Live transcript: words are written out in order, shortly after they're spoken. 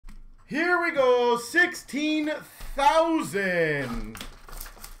Here we go, 16,000.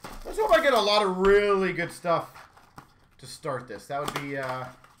 Let's hope I get a lot of really good stuff to start this. That would be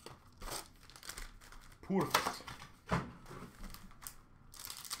perfect.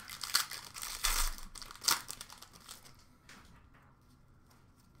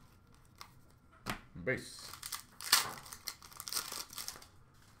 Base.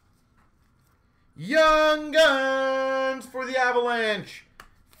 Young Guns for the Avalanche.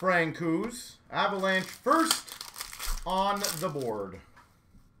 Francouz. Avalanche first on the board.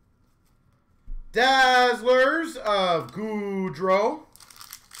 Dazzlers of Goudreau.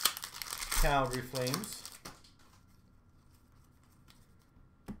 Calgary Flames.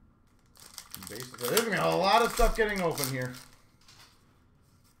 Basically, there's going to be a lot of stuff getting open here.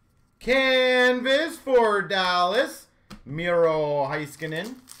 Canvas for Dallas. Miro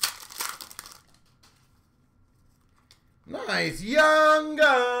Heiskanen. Nice. Young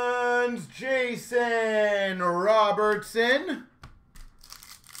Guns. Jason Robertson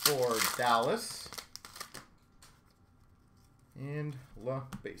for Dallas. And La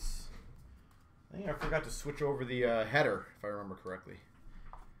Base. I think I forgot to switch over the header, if I remember correctly.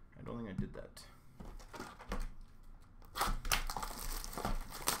 I don't think I did that.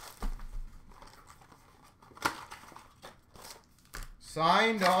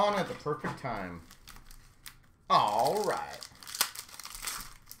 Signed on at the perfect time. All right.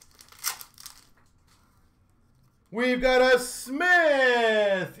 We've got a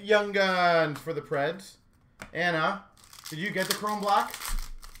Smith Young Guns for the Preds. Anna, did you get the Chrome Black?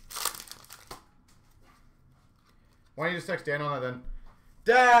 Why don't you just text Dan on that then?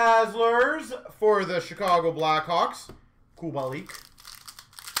 Dazzlers for the Chicago Blackhawks. Kubalik.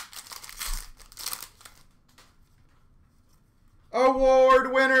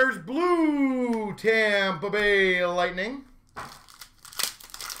 Award winners, Blue Tampa Bay Lightning.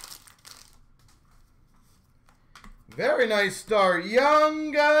 Very nice start.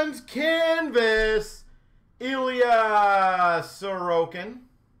 Young Guns Canvas, Ilya Sorokin.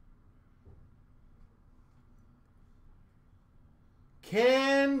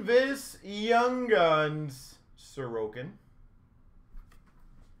 Canvas Young Guns, Sorokin.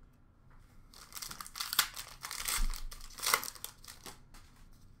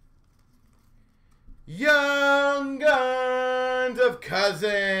 Young Guns of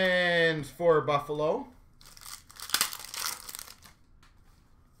Cousins for Buffalo.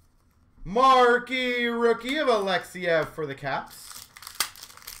 Marquee rookie of Alexiev for the Caps.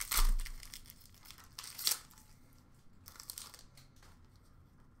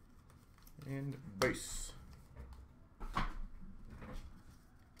 And base.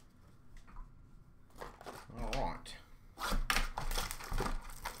 All right.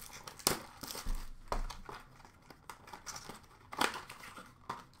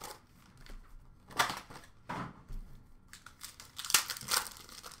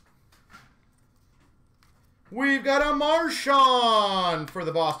 We've got a Marchand for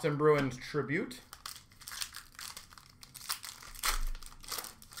the Boston Bruins tribute.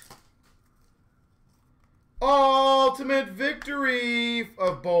 Ultimate victory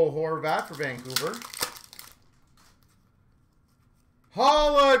of Bo Horvat for Vancouver.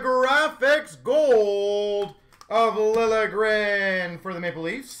 Holographics gold of Liljegren for the Maple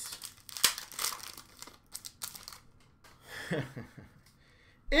Leafs.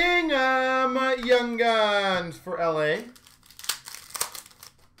 Ingham Young Guns for LA.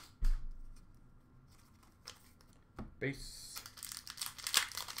 Base.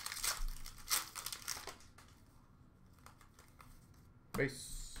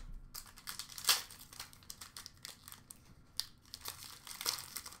 Base.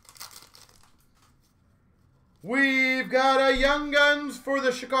 We've got a Young Guns for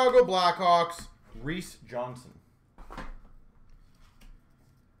the Chicago Blackhawks, Reese Johnson.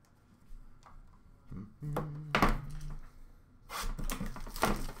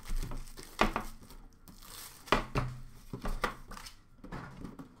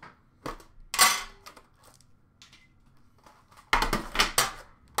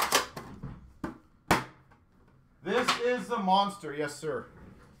 This is the monster, yes sir.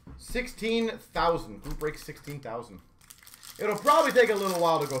 16,000. Group break 16,000. It'll probably take a little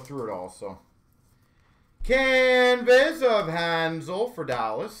while to go through it all, so. Canvas of Hansel for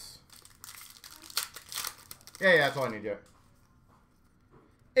Dallas. Yeah, that's all I need yet.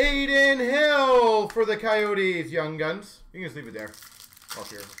 Aiden Hill for the Coyotes Young Guns. You can just leave it there. Up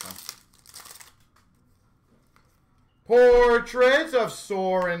here. Portraits of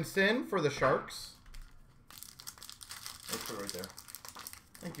Sorensen for the Sharks. Let's put it right there.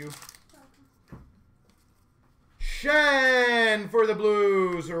 Thank you. Shen for the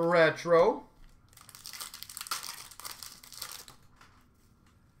Blues retro.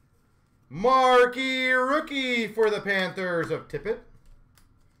 Marquee rookie for the Panthers of Tippett.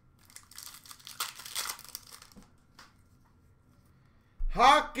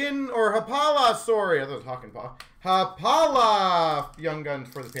 Hapala, sorry. I thought it was Hockenpah. Hapala Young Guns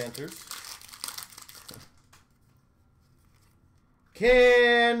for the Panthers.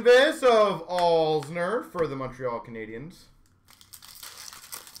 Canvas of Alzner for the Montreal Canadiens.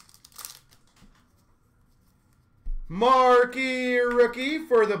 Marquee rookie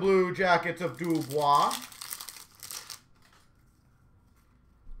for the Blue Jackets of Dubois.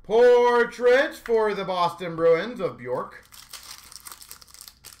 Portrait for the Boston Bruins of Bjork.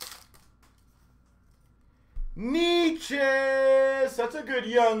 Nietzsche, that's a good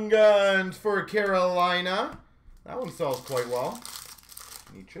Young Guns for Carolina. That one sells quite well.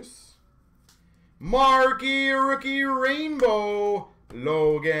 Nietzsche's. Marquee rookie rainbow,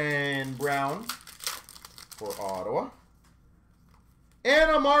 Logan Brown for Ottawa.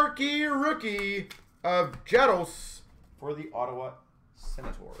 And a marquee rookie of Jettos for the Ottawa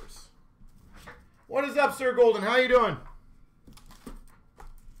Senators. What is up, Sir Golden? How you doing?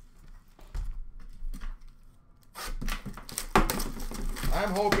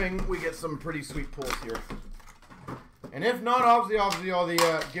 I'm hoping we get some pretty sweet pulls here. And if not, obviously all the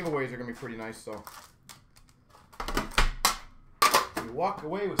giveaways are going to be pretty nice, so. You walk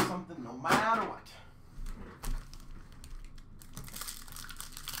away with something no matter what.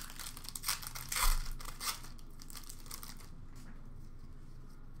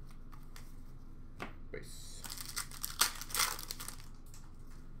 Base.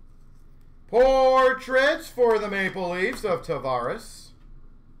 Portraits for the Maple Leafs of Tavares.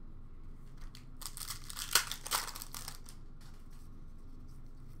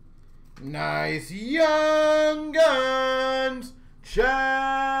 Nice Young Guns,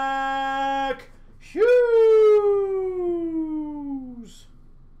 Jack Hughes.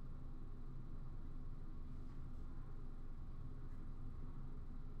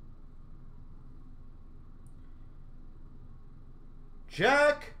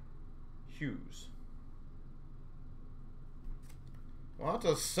 Jack Hughes. Well, that's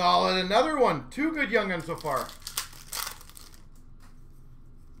a solid another one. Two good Young Guns so far.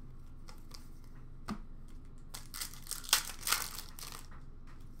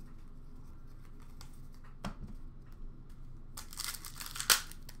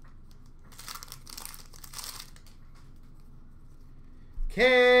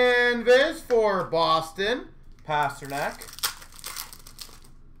 Canvas for Boston, Pasternak.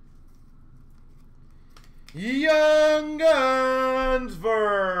 Young Guns,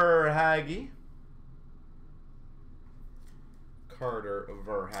 Verhaeghe. Carter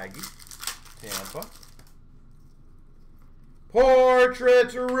Verhaeghe, Tampa.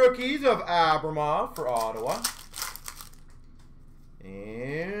 Portraits rookies of Abramov for Ottawa.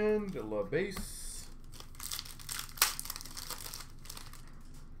 And LaBase.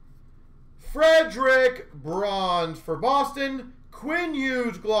 Frederick, bronze for Boston. Quinn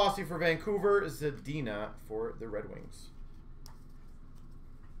Hughes, glossy for Vancouver. Zadina for the Red Wings.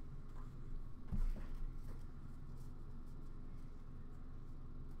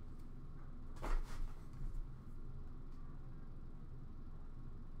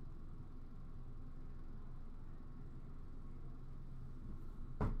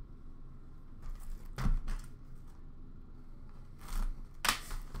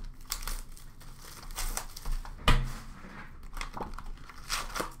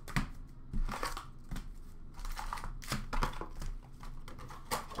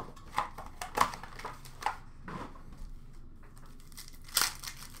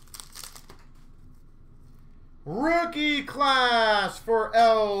 Rookie class for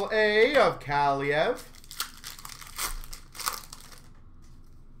LA of Kaliev.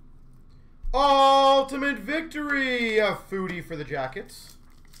 Ultimate victory of Foodie for the Jackets.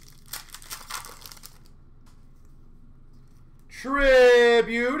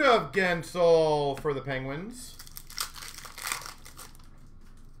 Tribute of Gensel for the Penguins.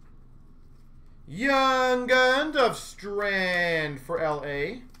 Young Guns of Strand for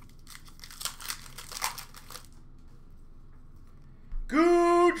LA.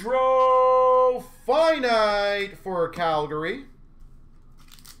 Goudreau Finite for Calgary.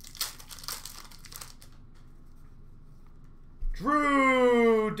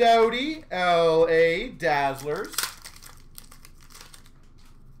 Drew Doughty, LA Dazzlers.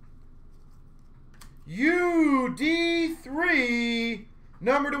 UD3,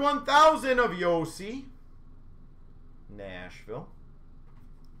 number to 1,000 of Yossi, Nashville.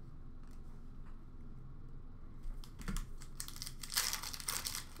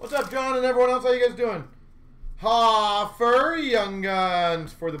 What's up, John and everyone else? How you guys doing? Hoffer, Young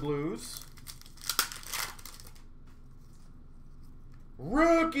Guns for the Blues.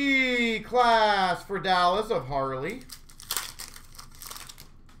 Rookie class for Dallas of Harley.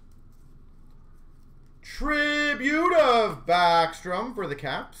 Tribute of Backstrom for the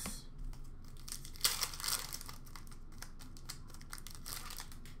Caps.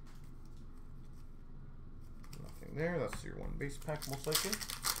 Nothing there. That's your one base pack, most likely.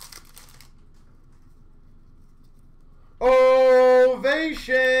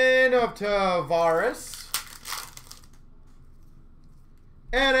 Ovation of Tavares.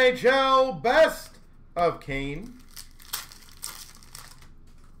 NHL Best of Kane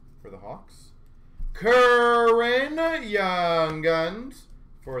for the Hawks. Curran Young Guns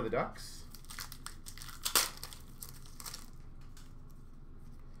for the Ducks.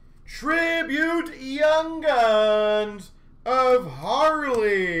 Tribute Young Guns of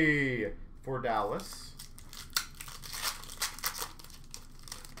Harley for Dallas.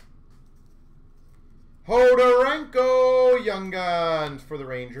 Hodorenko Young Guns for the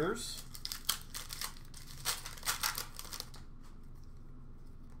Rangers.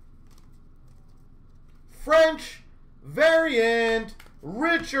 French variant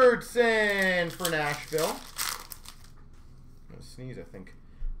Richardson for Nashville. I'm gonna sneeze, I think.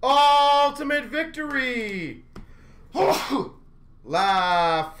 Ultimate Victory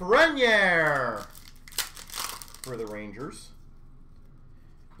Lafreniere for the Rangers.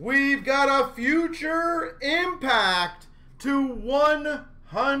 We've got a future impact to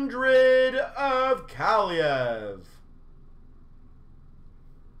 100 of Kaliev.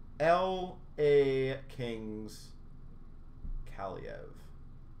 L.A. Kings Kaliev.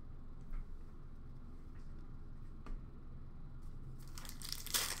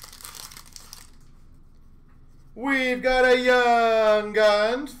 We've got a Young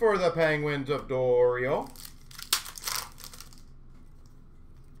Guns for the Penguins of Dorio.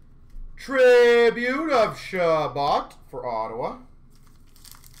 Tribute of Shabbat for Ottawa.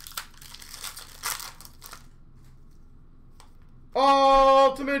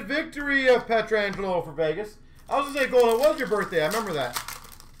 Ultimate Victory of Pietrangelo for Vegas. I was going to say, Golden, it was your birthday. I remember that.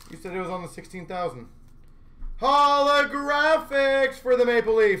 You said it was on the 16,000. Holographics for the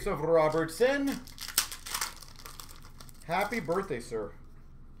Maple Leafs of Robertson. Happy birthday, sir.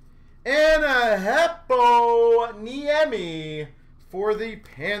 And a Heppo Niemi for the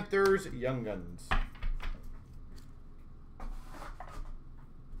Panthers Young Guns.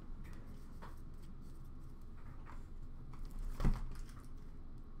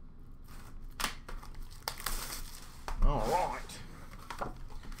 All right.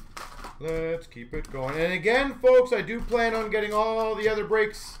 Let's keep it going. And again, folks, I do plan on getting all the other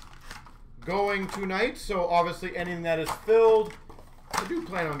breaks going tonight. So obviously anything that is filled, I do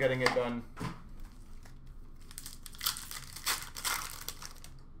plan on getting it done.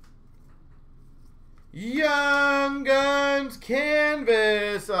 Young Guns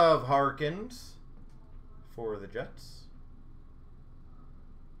canvas of Harkins for the Jets.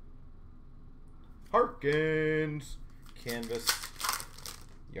 Harkins canvas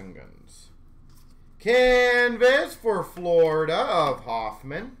Young Guns. Canvas for Florida of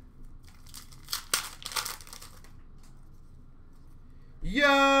Hoffman.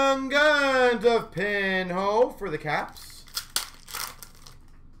 Young Guns of Pinho for the Caps.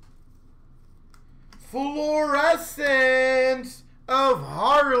 Fluorescence of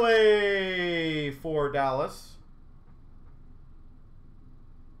Harley for Dallas.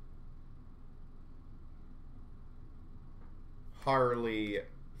 Harley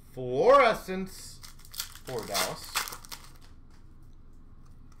Fluorescence for Dallas.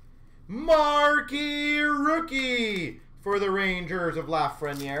 Marquee Rookie for the Rangers of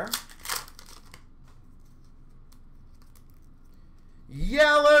Lafreniere.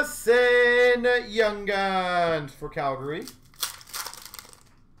 Yellison Young Guns for Calgary.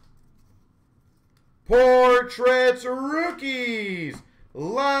 Portraits Rookies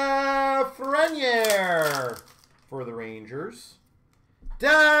Lafreniere for the Rangers.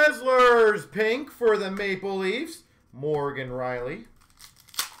 Dazzlers Pink for the Maple Leafs, Morgan Riley.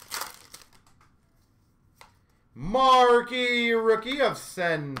 Marquee Rookie of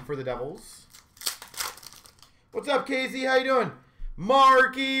Sen for the Devils. What's up, Casey? How you doing?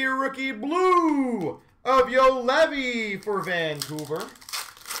 Marquee Rookie Blue of Yolevi for Vancouver.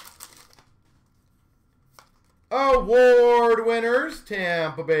 Award winners,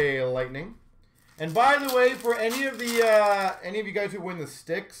 Tampa Bay Lightning. And by the way, for any of you guys who win the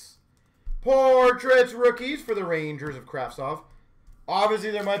sticks, Portraits Rookies for the Rangers of Kravtsov. Obviously,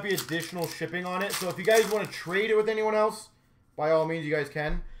 there might be additional shipping on it, so if you guys want to trade it with anyone else, by all means, you guys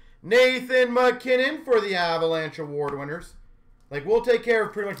can. Nathan McKinnon for the Avalanche Award winners. Like, we'll take care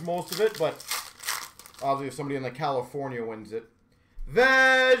of pretty much most of it, but obviously if somebody in like California wins it.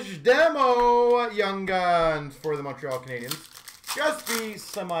 Veg Demo Young Guns for the Montreal Canadiens. Just be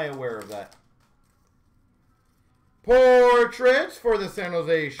semi-aware of that. Portraits for the San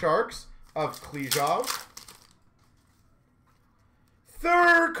Jose Sharks of Klejov.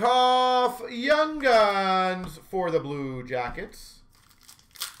 Thurkoff Young Guns for the Blue Jackets.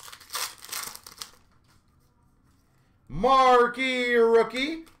 Marquee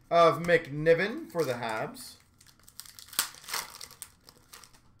Rookie of McNiven for the Habs.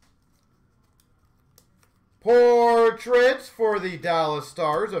 Portraits for the Dallas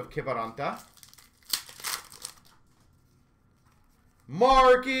Stars of Kivaranta.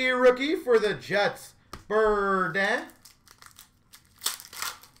 Marquee Rookie for the Jets, Burdin.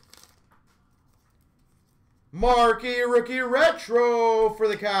 Marquee Rookie Retro for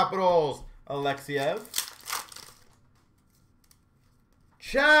the Capitals, Alexiev.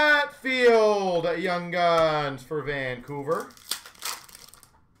 Chatfield Young Guns for Vancouver.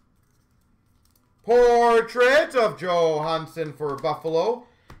 Portrait of Johansson for Buffalo.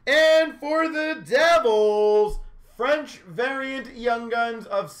 And for the Devils, French variant Young Guns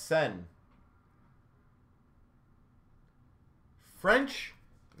of Sen. French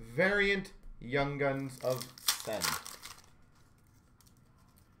variant Young Guns of Sen.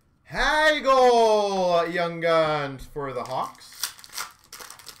 Hagel Young Guns for the Hawks.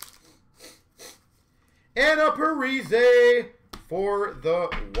 And a Parise for the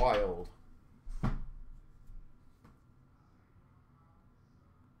Wild.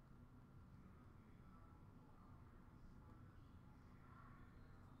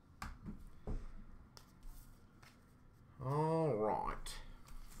 All right.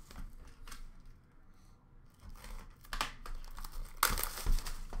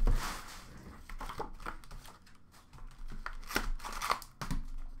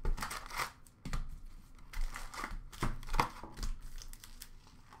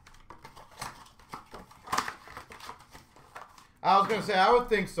 I was gonna say I would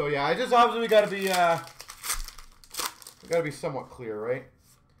think so, yeah. I just obviously we gotta be somewhat clear, right?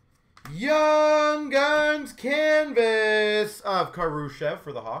 Young Guns canvas of Karushev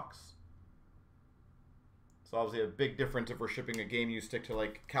for the Hawks. So obviously a big difference if we're shipping a game you stick to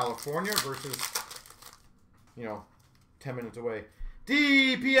like California versus, you know, 10 minutes away.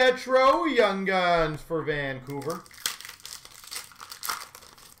 Di Pietro Young Guns for Vancouver.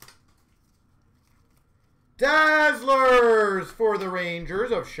 Dazzlers for the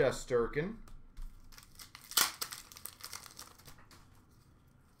Rangers of Shesterkin.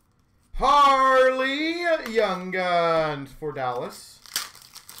 Harley Young Guns for Dallas.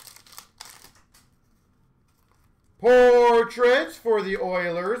 Portraits for the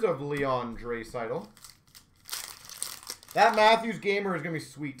Oilers of Leon Draisaitl. That Matthews Gamer is going to be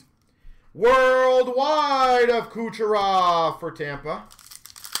sweet. Worldwide of Kucherov for Tampa.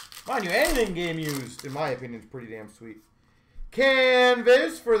 Mind you, anything game used, in my opinion, is pretty damn sweet.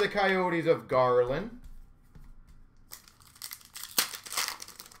 Canvas for the Coyotes of Garland.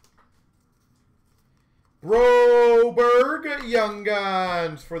 Broberg Young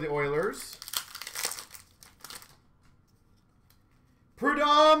Guns for the Oilers.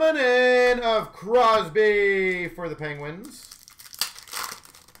 Predominant of Crosby for the Penguins.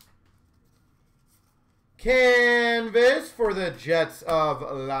 Canvas for the Jets of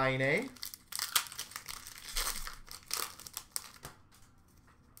Laine.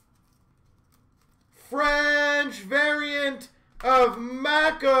 French variant of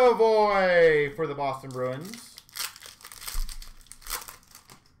McAvoy for the Boston Bruins.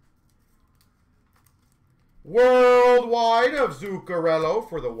 Worldwide of Zuccarello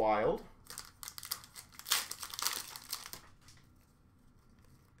for the Wild.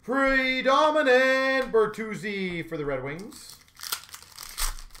 Predominant Bertuzzi for the Red Wings.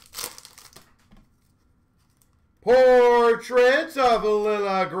 Portraits of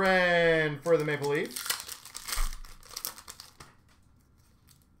Liljegren for the Maple Leafs.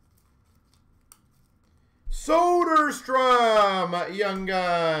 Soderstrom Young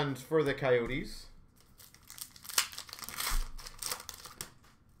Guns for the Coyotes.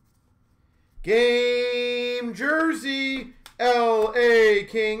 Game jersey LA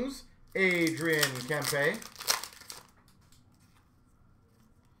Kings Adrian Kempe.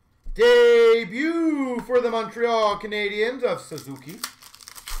 Debut for the Montreal Canadiens of Suzuki.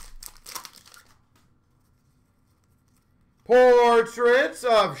 Portraits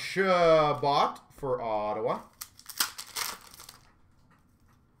of Chabot for Ottawa.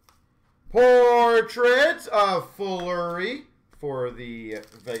 Portraits of Fullery for the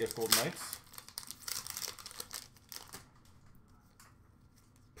Vegas Golden Knights.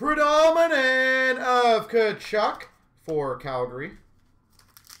 Predominant of Kachuk for Calgary.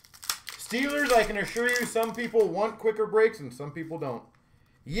 Steelers, I can assure you, some people want quicker breaks and some people don't.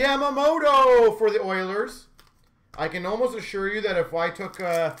 Yamamoto for the Oilers. I can almost assure you that if I took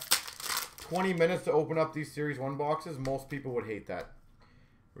 20 minutes to open up these Series 1 boxes, most people would hate that.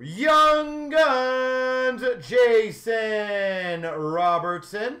 Young Guns, Jason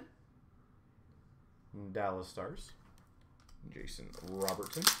Robertson. Dallas Stars. Jason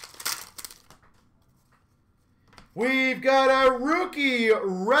Robertson. We've got a rookie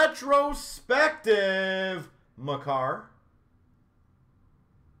retrospective Makar.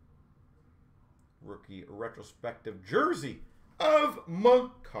 Rookie retrospective jersey of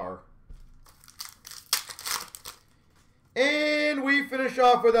Makar. And we finish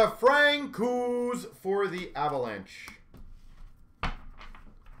off with a Francouz for the Avalanche.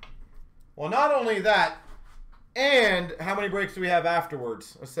 Well, not only that, and how many breaks do we have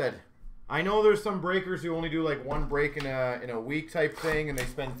afterwards? I said, I know there's some breakers who only do like one break in a week type thing, and they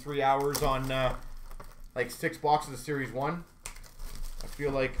spend 3 hours on like 6 boxes of Series 1. I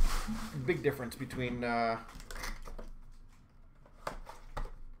feel like big difference between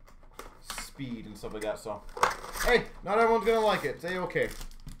speed and stuff like that. So, hey, not everyone's gonna like it. Say okay.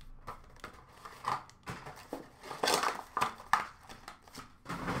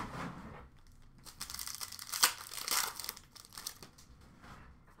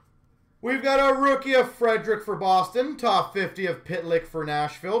 We've got a rookie of Frederick for Boston. Top 50 of Pitlick for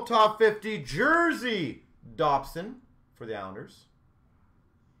Nashville. Top 50 jersey Dobson for the Islanders.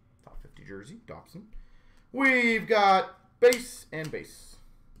 Top 50 jersey Dobson. We've got base and base.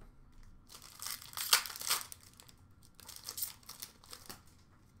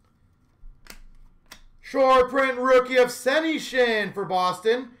 Short print rookie of Senishin for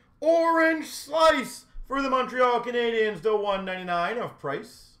Boston. Orange slice for the Montreal Canadiens to 199 of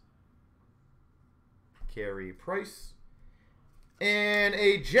Price. Carey Price. And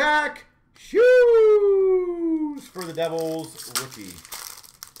a Jack Hughes for the Devils rookie.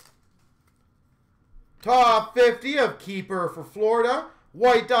 Top 50 of Keeper for Florida.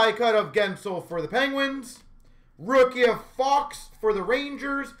 White die cut of Gensel for the Penguins. Rookie of Fox for the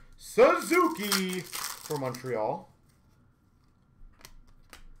Rangers. Suzuki for Montreal.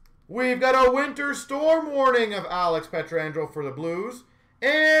 We've got a winter storm warning of Alex Pietrangelo for the Blues.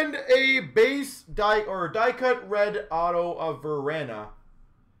 And a base die cut red auto of Verena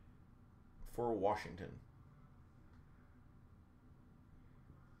for Washington.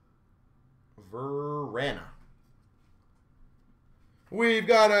 Verena. We've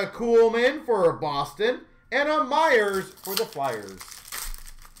got a Kuhlman for Boston and a Myers for the Flyers.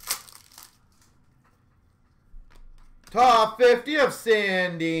 Top 50 of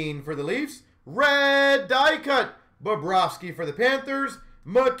Sandin for the Leafs. Red die cut Bobrovsky for the Panthers.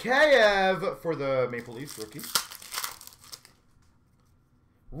 Mikheyev for the Maple Leafs rookie.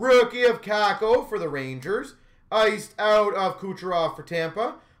 Rookie of Kako for the Rangers. Iced out of Kucherov for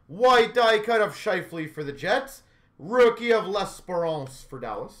Tampa. White die cut of Scheifele for the Jets. Rookie of L'Esperance for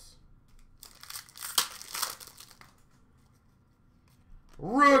Dallas.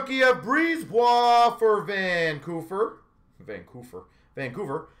 Rookie of Brisebois for Vancouver.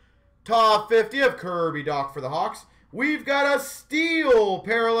 Top 50 of Kirby Dach for the Hawks. We've got a steel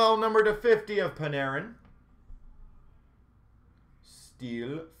parallel number to 50 of Panarin.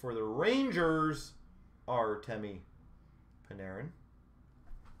 Steel for the Rangers, Artemi Panarin.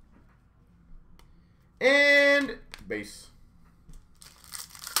 And base.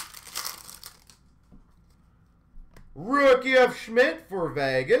 Rookie of Schmidt for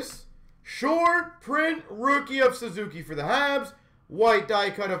Vegas. Short print rookie of Suzuki for the Habs. White die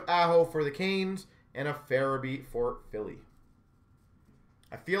cut of Aho for the Canes. And a Farabee for Philly.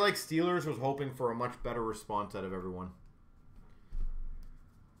 I feel like Steelers was hoping for a much better response out of everyone.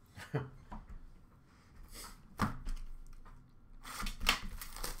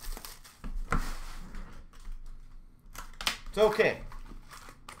 It's okay.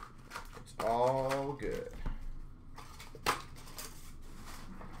 It's all good.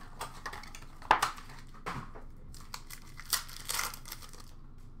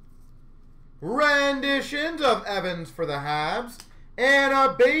 Renditions of Evans for the Habs. And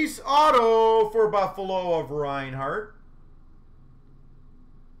a base auto for Buffalo of Reinhardt.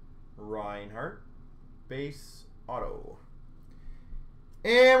 Base auto.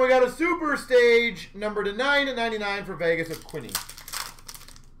 And we got a super stage number to 9/99 for Vegas of Quinney.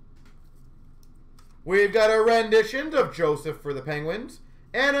 We've got a rendition of Joseph for the Penguins.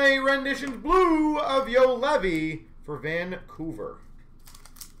 And a rendition blue of Yo Levy for for Vancouver.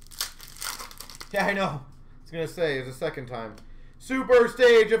 Yeah, I know. I was going to say, it's the second time. Super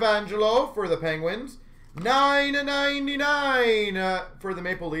Stage of Angelo for the Penguins. $9.99 for the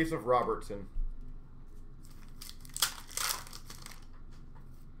Maple Leafs of Robertson.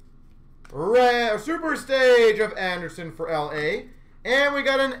 Super Stage of Anderson for LA. And we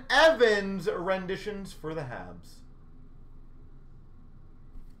got an Evans renditions for the Habs.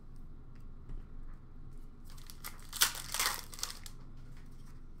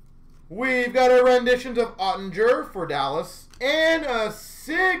 We've got a renditions of Ottinger for Dallas. And a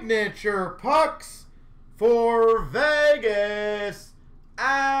signature pucks for Vegas,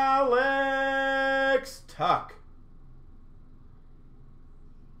 Alex Tuck.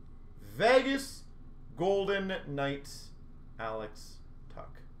 Vegas Golden Knights, Alex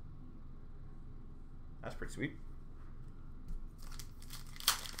Tuck. That's pretty sweet.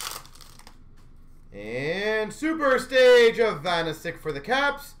 And Super Stage of Vanisic for the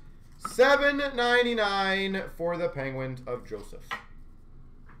Caps. $7.99 for the Penguins of Joseph.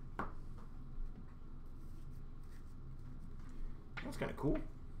 That's kind of cool.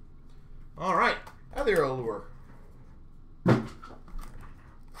 All right, other allure.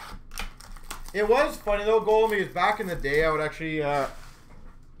 It was funny though, Golem, because back in the day, I would actually,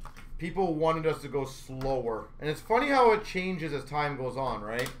 people wanted us to go slower. And it's funny how it changes as time goes on,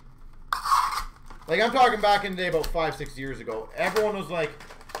 right? Like, I'm talking back in the day about 5-6 years ago. Everyone was like,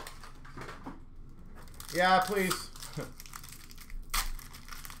 yeah, please.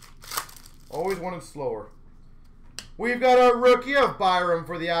 Always wanted slower. We've got a rookie of Byram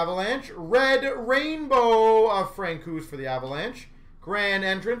for the Avalanche. Red Rainbow of Francouz for the Avalanche. Grand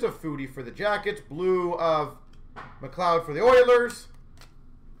entrance of Foodie for the Jackets. Blue of McLeod for the Oilers.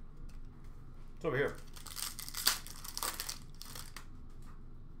 It's over here.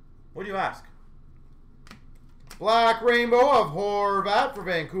 What do you ask? Black Rainbow of Horvat for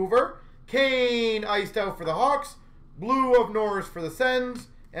Vancouver. Kane iced out for the Hawks. Blue of Norris for the Sens.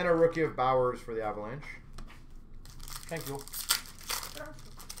 And a rookie of Bowers for the Avalanche. Thank you.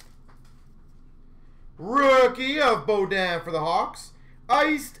 Rookie of Baudin for the Hawks.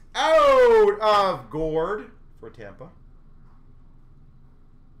 Iced out of Gord for Tampa.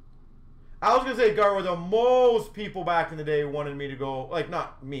 I was going to say Garwood, though most people back in the day wanted me to go, like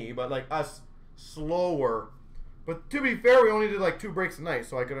not me, but like us, slower. But to be fair, we only did like 2 breaks a night,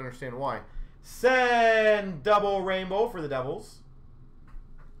 so I could understand why. Send double rainbow for the Devils.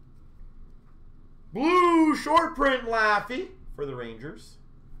 Blue short print Laffy for the Rangers.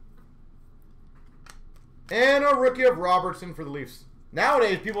 And a rookie of Robertson for the Leafs.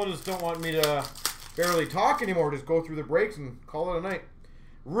 Nowadays, people just don't want me to barely talk anymore. Just go through the breaks and call it a night.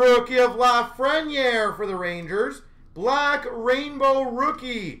 Rookie of Lafreniere for the Rangers. Black rainbow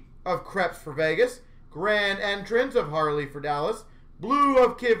rookie of Krebs for Vegas. Grand entrance of Harley for Dallas. Blue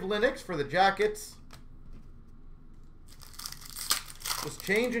of Kivlinix for the Jackets. Just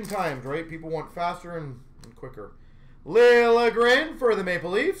changing times, right? People want faster and quicker. Liljegren for the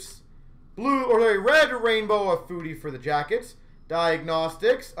Maple Leafs. Red rainbow of Foodie for the Jackets.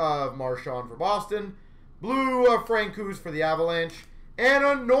 Diagnostics of Marchand for Boston. Blue of Francouz for the Avalanche. And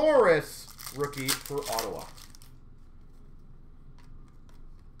a Norris rookie for Ottawa.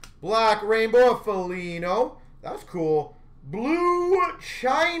 Black rainbow of Foligno. That's cool. Blue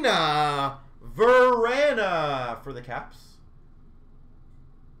China Verena for the Caps.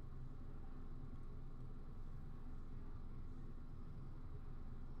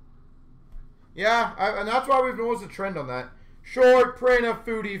 Yeah, and that's why we've noticed a trend on that. Short print of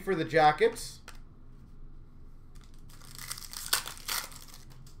Foodie for the Jackets.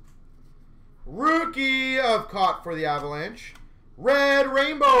 Rookie of Cott for the Avalanche. Red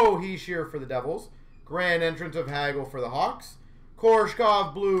Rainbow Heishier for the Devils. Grand entrance of Hagel for the Hawks.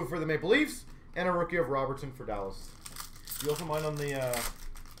 Korshkov Blue for the Maple Leafs. And a rookie of Robertson for Dallas. You also mind on the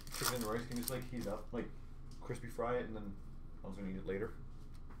chicken and rice? Can you just like heat it up? Like crispy fry it and then I was going to eat it later.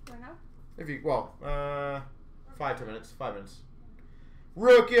 Right now? If you, well, 5 minutes.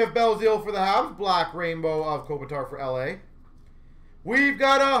 Rookie of Belzile for the Habs. Black Rainbow of Kopitar for LA. We've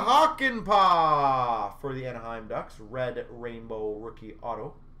got a Hakanpää for the Anaheim Ducks. Red Rainbow Rookie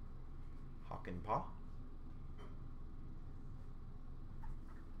Auto. Hakanpää.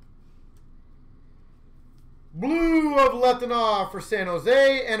 Blue of Letonov for San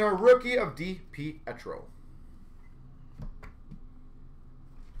Jose. And a rookie of DiPietro.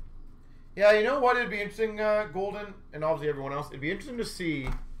 Yeah, you know what? It'd be interesting, Golden, and obviously everyone else. It'd be interesting to see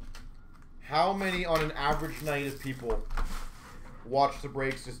how many on an average night of people watch the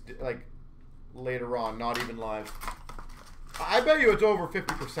breaks just like later on, not even live. I bet you it's over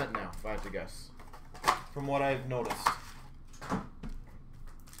 50% now, if I had to guess. from what I've noticed.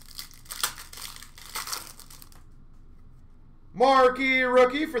 Marquee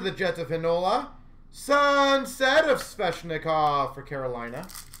rookie for the Jets of Hinola. Sunset of Sveshnikov for Carolina.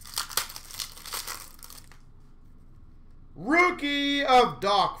 Rookie of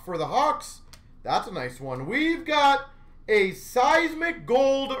Doc for the Hawks. That's a nice one. We've got a Seismic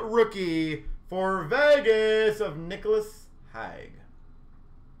Gold rookie for Vegas of Nicholas Haig.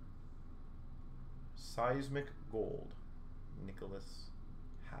 Seismic Gold. Nicholas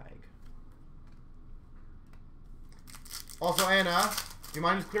Haig. Also, Anna, do you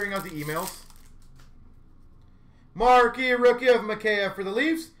mind just clearing out the emails? Marquee rookie of Mikheyev for the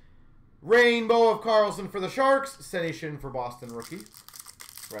Leafs. Rainbow of Carlson for the Sharks. Senishin for Boston rookie.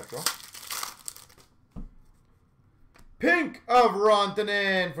 Retro. Pink of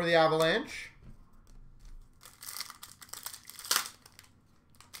Rantanen for the Avalanche.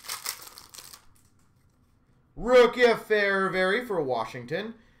 Rookie of Fairbury for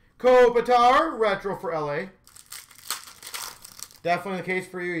Washington. Kopitar, retro for LA. Definitely the case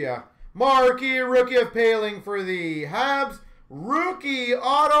for you, yeah. Marquee rookie of Paling for the Habs. Rookie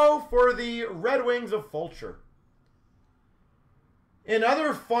auto for the Red Wings of Fulcher. In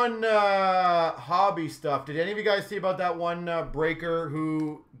other fun hobby stuff, did any of you guys see about that one breaker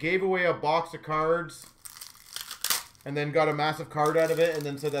who gave away a box of cards and then got a massive card out of it and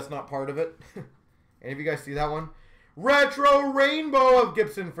then said that's not part of it? Any of you guys see that one? Retro Rainbow of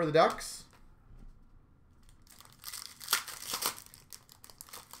Gibson for the Ducks.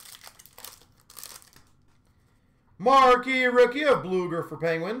 Marquee rookie of Bluger for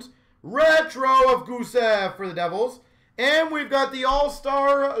Penguins. Retro of Gusev for the Devils. And we've got the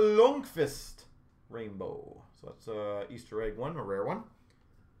All-Star Lundqvist Rainbow. So that's a Easter egg one, a rare one,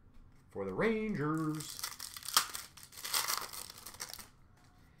 for the Rangers.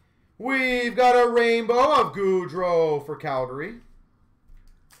 We've got a Rainbow of Goudreau for Calgary.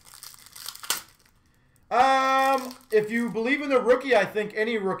 If you believe in the rookie, I think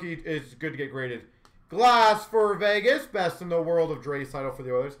any rookie is good to get graded. Glass for Vegas. Best in the world of Draisaitl for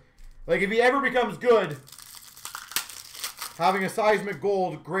the Oilers. Like, if he ever becomes good, having a Seismic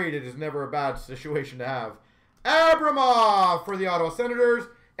Gold graded is never a bad situation to have. Abramov for the Ottawa Senators.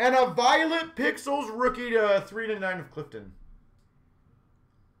 And a Violet Pixels rookie to 3/9 of Clifton.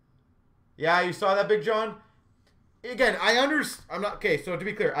 Yeah, you saw that, Big John? Again, I'm not... Okay, so to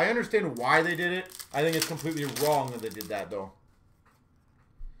be clear, I understand why they did it. I think it's completely wrong that they did that, though.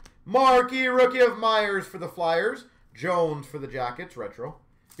 Marquee rookie of Myers for the Flyers. Jones for the Jackets, retro.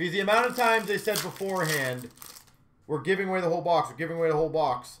 Because the amount of times they said beforehand, we're giving away the whole box, we're giving away the whole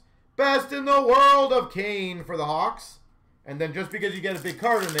box. Best in the world of Kane for the Hawks. And then just because you get a big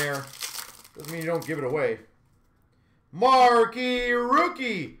card in there, doesn't mean you don't give it away. Marquee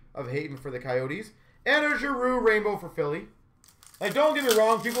rookie of Hayton for the Coyotes. And a Giroux Rainbow for Philly. Like, don't get me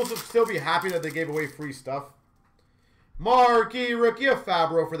wrong, people should still be happy that they gave away free stuff. Marquee rookie of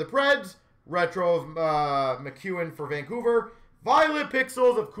Fabro for the Preds. Retro of McEwen for Vancouver. Violet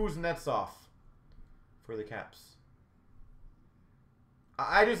Pixels of Kuznetsov for the Caps.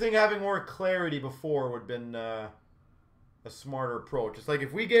 I just think having more clarity before would have been a smarter approach. It's like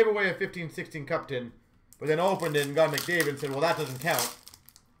if we gave away a 15-16 cup tin, but then opened it and got McDavid and said, well, that doesn't count.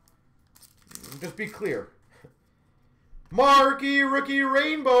 Just be clear. Marquee rookie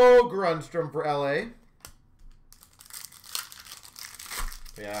Rainbow Grundstrom for LA.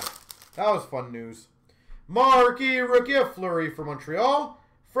 Yeah, that was fun news. Marquee rookie of Fleury for Montreal.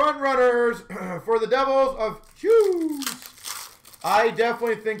 Front runners for the Devils of Hughes. I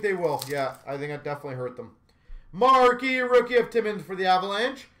definitely think they will. Yeah, I think that definitely hurt them. Marquee rookie of Timmins for the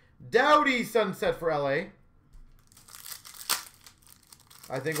Avalanche. Doughty Sunset for LA.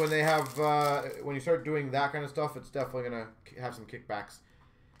 I think when they have, when you start doing that kind of stuff, it's definitely going to have some kickbacks.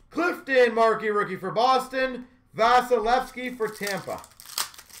 Clifton Marquee rookie for Boston. Vasilevsky for Tampa.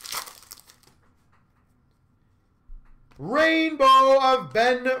 Rainbow of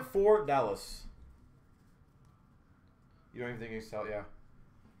Ben for Dallas. You don't even think you sell, yeah.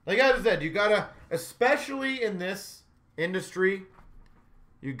 Like I said, you gotta, especially in this industry,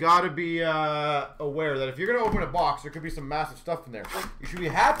 you gotta be aware that if you're gonna open a box, there could be some massive stuff in there. You should be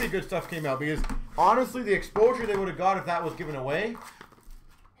happy good stuff came out because honestly, the exposure they would have got if that was given away,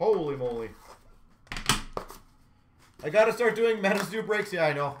 holy moly! I gotta start doing Metazu breaks. Yeah,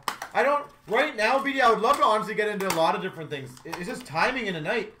 I know. I don't right now, BD. I would love to honestly get into a lot of different things. It's just timing in a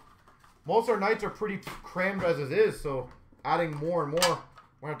night. Most of our nights are pretty crammed as it is, so adding more and more,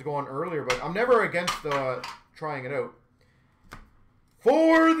 we're gonna have to go on earlier. But I'm never against trying it out.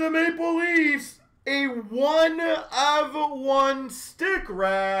 For the Maple Leafs, a 1/1 stick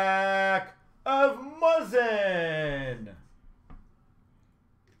rack of Muzzin.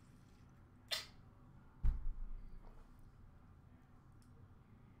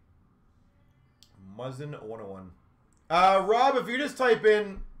 Muzzin 101. Rob, if you just type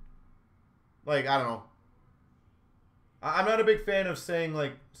in, like, I don't know. I'm not a big fan of saying,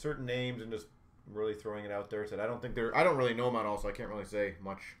 like, certain names and just really throwing it out there. So I don't really know them at all, so I can't really say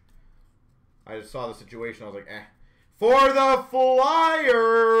much. I just saw the situation. I was like, eh. For the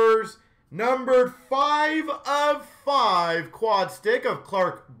Flyers, numbered 5 of 5 quad stick of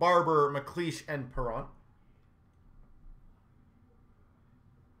Clark, Barber, McLeish, and Perron.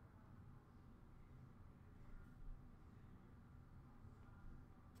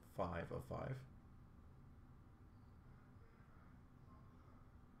 Five of 5.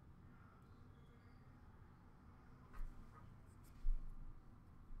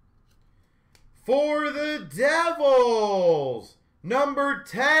 For the Devils, number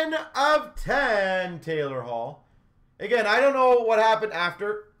 10 of 10, Taylor Hall. Again, I don't know what happened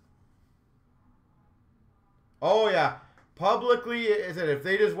after. Oh, yeah. Publicly, if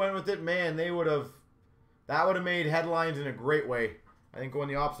they just went with it, man, that would have made headlines in a great way. I think going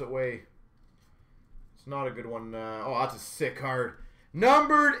the opposite way, it's not a good one. Oh, that's a sick card.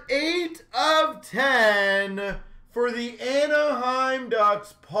 Numbered 8 of 10 for the Anaheim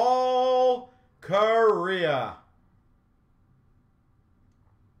Ducks, Paul Kariya.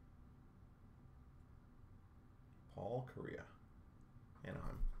 Paul Kariya.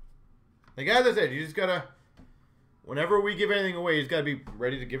 Anaheim. Like, as I said, you just gotta, whenever we give anything away, you just gotta be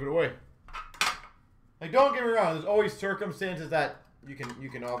ready to give it away. Like, don't get me wrong, there's always circumstances that you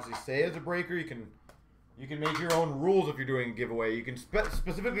can obviously say as a breaker. You can make your own rules if you're doing a giveaway. You can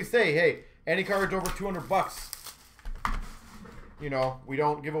specifically say, hey, any cards over $200, you know, we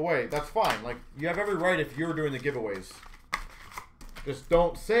don't give away. That's fine. Like, you have every right if you're doing the giveaways. Just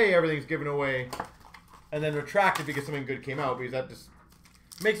don't say everything's given away and then retract it because something good came out, because that just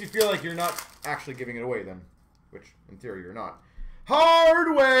makes you feel like you're not actually giving it away then, which in theory you're not.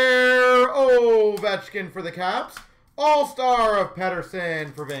 Hardware Ovechkin for the Caps. All-Star of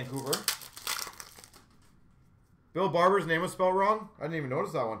Pettersson for Vancouver. Bill Barber's name was spelled wrong? I didn't even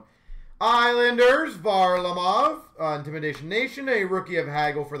notice that one. Islanders, Varlamov, Intimidation Nation, a rookie of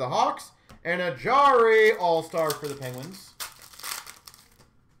Hagel for the Hawks, and a Jari All-Star for the Penguins.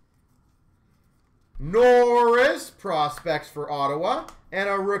 Norris, prospects for Ottawa, and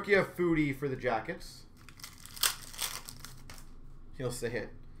a rookie of Foodie for the Jackets. He'll say it.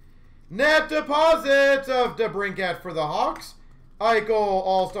 Net deposits of DeBrincat for the Hawks, Eichel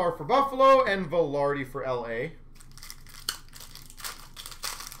All-Star for Buffalo, and Velarde for LA.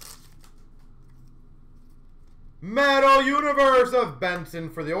 Metal Universe of Benson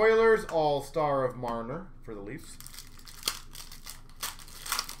for the Oilers, All-Star of Marner for the Leafs.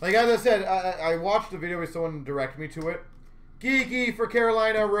 Like, as I said, I watched the video where someone directed me to it. Geeky for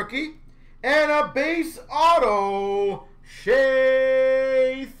Carolina, rookie. And a base auto,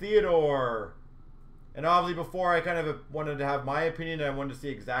 Shea Theodore. And obviously before I kind of wanted to have my opinion, I wanted to see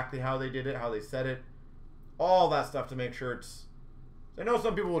exactly how they did it, how they said it. All that stuff to make sure it's... I know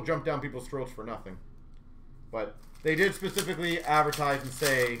some people will jump down people's throats for nothing. But they did specifically advertise and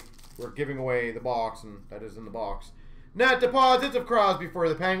say, we're giving away the box, and that is in the box. Net deposits of Crosby for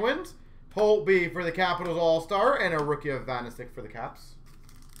the Penguins, Holtby for the Capitals All-Star, and a rookie of Vanisic for the Caps.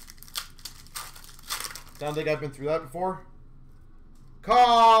 Sounds like I've been through that before.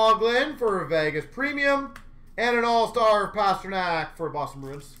 Coughlin for Vegas Premium, and an All-Star of Pasternak for Boston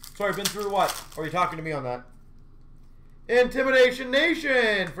Bruins. Sorry, I've been through what? Or are you talking to me on that? Intimidation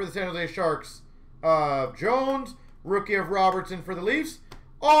Nation for the San Jose Sharks of Jones, rookie of Robertson for the Leafs,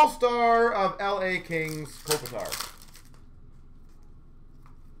 All-Star of LA Kings, Kopitar.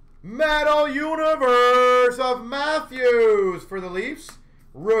 Metal Universe of Matthews for the Leafs,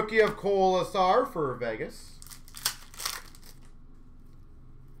 rookie of Colasar for Vegas.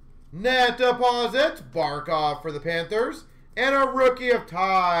 Net deposits, Barkov for the Panthers, and a rookie of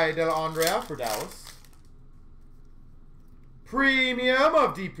Ty Dellandrea for Dallas. Premium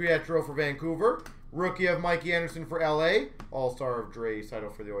of DiPietro for Vancouver. Rookie of Mikey Anderson for LA. All-Star of Dre Saito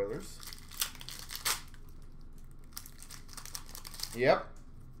for the Oilers. Yep.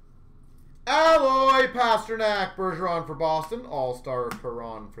 Alloy Pasternak Bergeron for Boston. All-Star of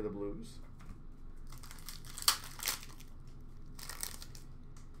Perron for the Blues.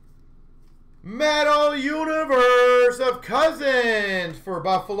 Metal Universe of Cousins for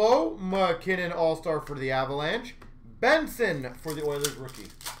Buffalo. McKinnon All-Star for the Avalanche. Benson for the Oilers rookie.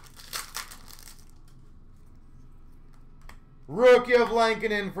 Rookie of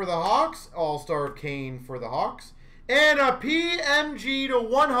Lankinen for the Hawks. All-Star Kane for the Hawks. And a PMG to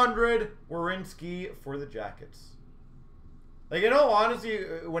 100, Werenski for the Jackets. Like, in all honesty,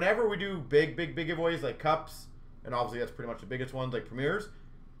 whenever we do big giveaways like Cups, and obviously that's pretty much the biggest ones, like Premiers,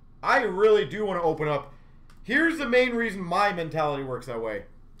 I really do want to open up. Here's the main reason my mentality works that way.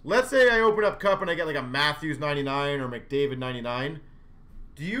 Let's say I open up Cup and I get like a Matthews 99 or McDavid 99.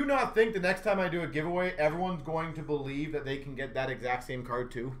 Do you not think the next time I do a giveaway, everyone's going to believe that they can get that exact same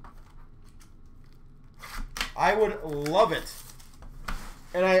card too? I would love it.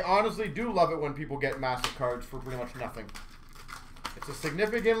 And I honestly do love it when people get massive cards for pretty much nothing. It's a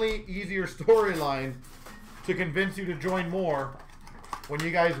significantly easier storyline to convince you to join more when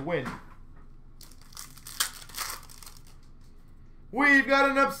you guys win. We've got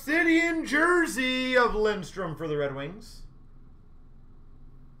an Obsidian jersey of Lindstrom for the Red Wings.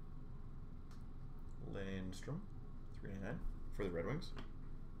 Lindstrom, $3.99 for the Red Wings.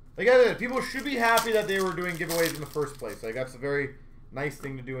 Like I said, people should be happy that they were doing giveaways in the first place. Like, that's a very nice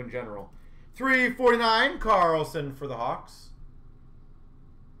thing to do in general. $3.49 Carlson for the Hawks.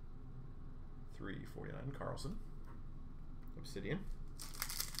 $3.49 Carlson. Obsidian.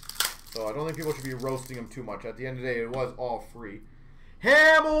 So I don't think people should be roasting him too much. At the end of the day, it was all free.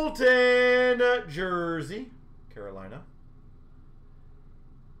 Hamilton jersey, Carolina.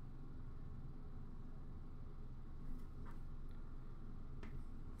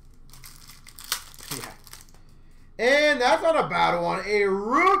 Yeah. And that's not a bad one. A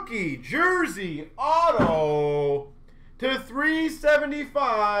rookie jersey auto to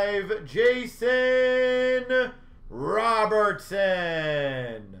 375, Jason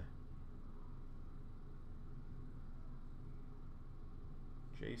Robertson.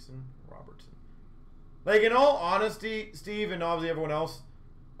 Jason Robertson. Like, in all honesty, Steve and obviously everyone else,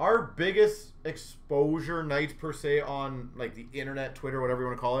 our biggest exposure nights per se on like the internet, Twitter, whatever you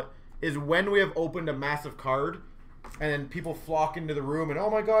want to call it, is when we have opened a massive card and then people flock into the room and, oh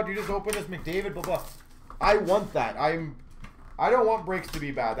my god, you just opened this McDavid, blah blah. I want that. I don't want breaks to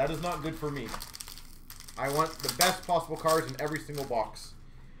be bad. That is not good for me. I want the best possible cards in every single box.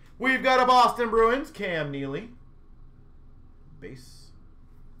 We've got a Boston Bruins, Cam Neely. Base.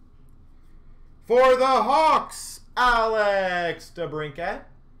 For the Hawks, Alex DeBrincat.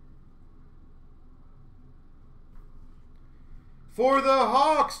 For the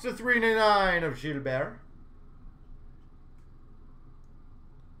Hawks, to 399 of Gilbert.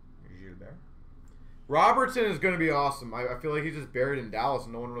 Robertson is going to be awesome. I feel like he's just buried in Dallas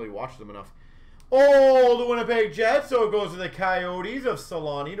and no one really watches him enough. Old Winnipeg Jets, so it goes to the Coyotes of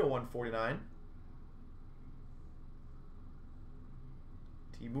Solani to 149.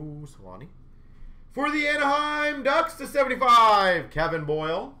 Teemu Solani. For the Anaheim Ducks to 75, Kevin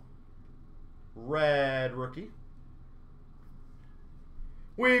Boyle. Red rookie.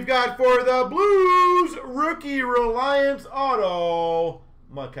 We've got for the Blues, rookie Reliance auto,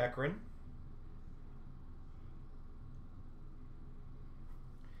 McEachran.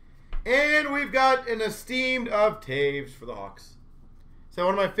 And we've got an esteemed of Taves for the Hawks. So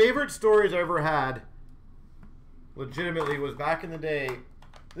one of my favorite stories I ever had, legitimately, was back in the day.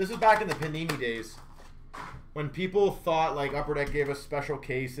 This was back in the Panini days, when people thought like Upper Deck gave us special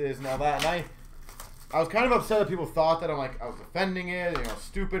cases and all that. And I was kind of upset that people thought that I was offending it, you know,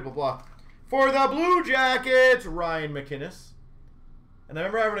 stupid, blah blah. For the Blue Jackets, Ryan McInnes. And I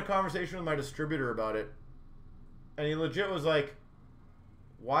remember having a conversation with my distributor about it, and he legit was like,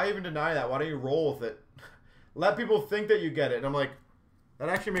 why even deny that? Why don't you roll with it? Let people think that you get it. And I'm like, that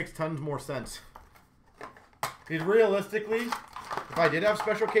actually makes tons more sense. Because realistically, if I did have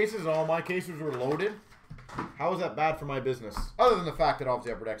special cases and all my cases were loaded, how is that bad for my business? Other than the fact that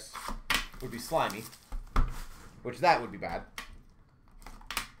obviously Upper Decks would be slimy. Which that would be bad.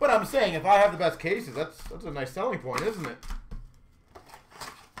 But I'm saying, if I have the best cases, that's a nice selling point, isn't it?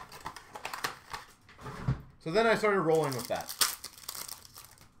 So then I started rolling with that.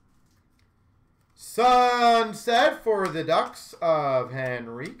 Sunset for the Ducks of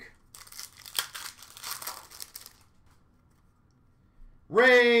Henrique.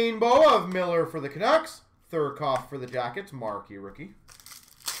 Rainbow of Miller for the Canucks. Thurkoff for the Jackets. Marquee rookie.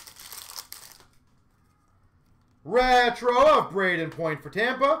 Retro of Braden Point for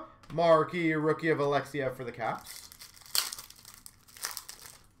Tampa. Marquee rookie of Alexiev for the Caps.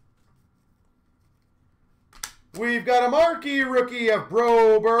 We've got a marquee rookie of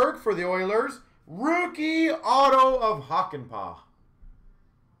Broberg for the Oilers. Rookie auto of Hakanpää.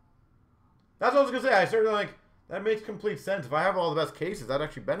 That's what I was going to say. I certainly like, that makes complete sense. If I have all the best cases, that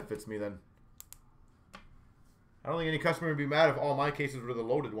actually benefits me then. I don't think any customer would be mad if all my cases were the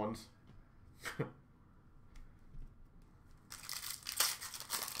loaded ones.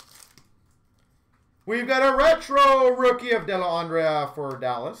 We've got a retro rookie of De La Andrea for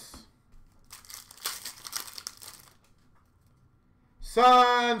Dallas.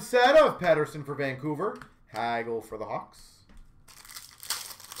 Sunset of Pettersson for Vancouver. Hagel for the Hawks.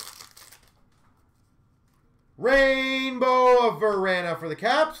 Rainbow of Verana for the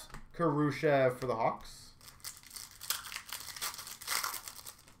Caps. Khrushchev for the Hawks.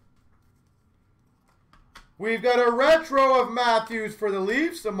 We've got a retro of Matthews for the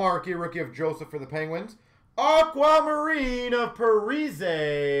Leafs. A marquee rookie of Joseph for the Penguins. Aquamarine of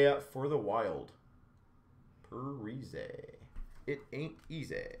Parise for the Wild. Parise. It ain't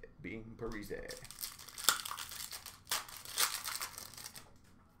easy being Parise.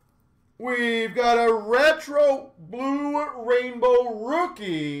 We've got a retro blue rainbow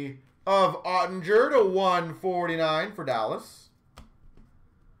rookie of Ottinger to 149 for Dallas.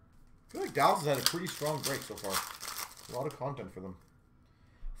 I feel like Dallas has had a pretty strong break so far. A lot of content for them.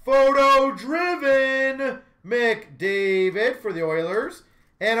 Photo-driven McDavid for the Oilers.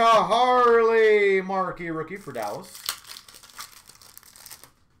 And a Harley marquee rookie for Dallas.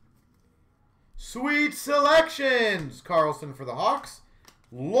 Sweet selections. Carlson for the Hawks.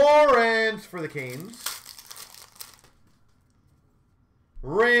 Lawrence for the Canes.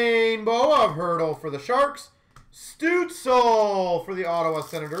 Rainbow of Hurdle for the Sharks. Stutzel for the Ottawa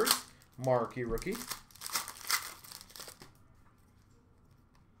Senators. Marquee rookie.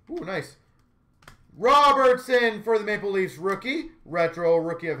 Ooh, nice. Robertson for the Maple Leafs rookie. Retro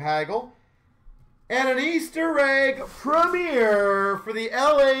rookie of Hagel. And an Easter egg premiere for the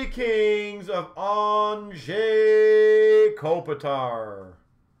LA Kings of Anze Kopitar.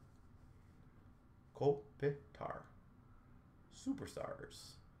 Kopitar.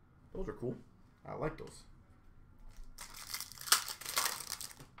 Superstars. Those are cool. I like those.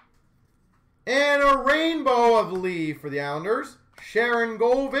 And a rainbow of Lee for the Islanders. Sharon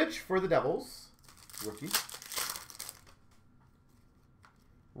Govich for the Devils. Rookie.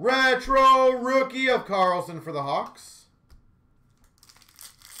 Retro rookie of Carlson for the Hawks.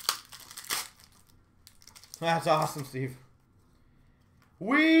 That's awesome, Steve.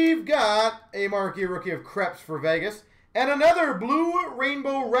 We've got a marquee rookie of Krebs for Vegas. And another blue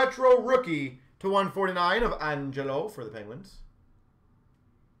rainbow retro rookie to 149 of Angelo for the Penguins.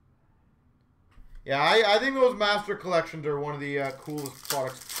 Yeah, I think those master collections are one of the coolest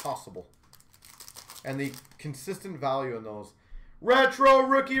products possible. And the consistent value in those. Retro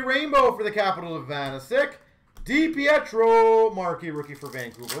rookie rainbow for the Capitals of Vanisic. DiPietro marquee rookie for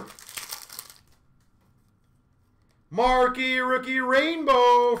Vancouver. Marquee rookie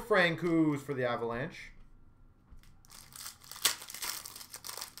rainbow Francouz for the Avalanche.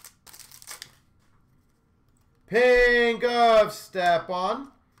 Pink of Stepan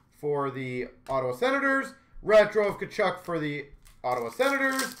for the Ottawa Senators. Retro of Kachuk for the Ottawa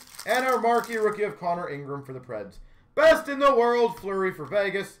Senators. And our marquee rookie of Connor Ingram for the Preds. Best in the world, Fleury for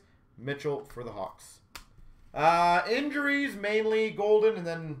Vegas. Mitchell for the Hawks. Injuries, mainly Golden, and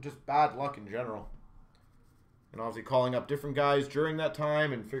then just bad luck in general. And obviously calling up different guys during that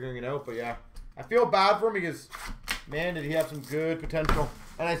time and figuring it out. But yeah, I feel bad for him because, man, did he have some good potential.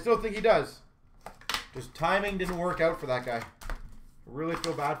 And I still think he does. Just timing didn't work out for that guy. I really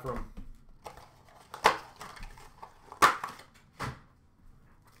feel bad for him.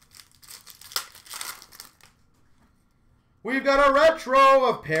 We've got a retro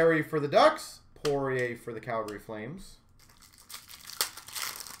of Perry for the Ducks. Poirier for the Calgary Flames.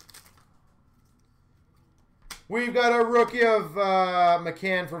 We've got a rookie of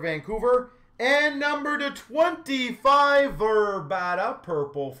McCann for Vancouver. And number to 25, Verbata,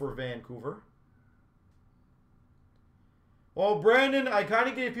 purple for Vancouver. Well, Brandon, I kind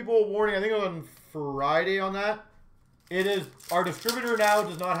of gave people a warning. I think it was on Friday on that. It is, our distributor now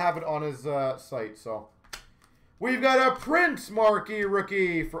does not have it on his site, so. We've got a Prince marquee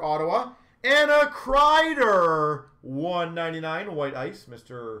rookie for Ottawa. And a Kreider, 199 white ice.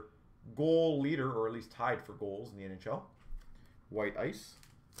 Mr. Goal leader, or at least tied for goals in the NHL. White ice.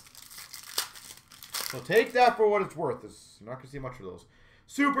 So take that for what it's worth. You're not going to see much of those.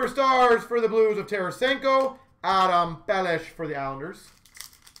 Superstars for the Blues of Tarasenko. Adam Belish for the Islanders.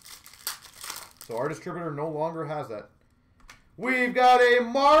 So our distributor no longer has that. We've got a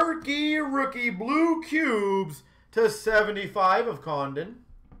marquee rookie blue cubes to 75 of Condon.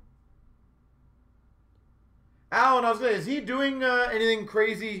 Alan, I was going to say, is he doing anything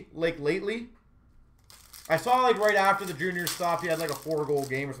crazy like lately? I saw like right after the juniors stopped, he had like a 4-goal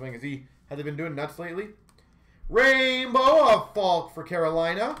game or something. Has he been doing nuts lately? Rainbow of Falk for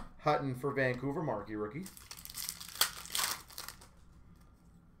Carolina. Hutton for Vancouver, marquee rookie.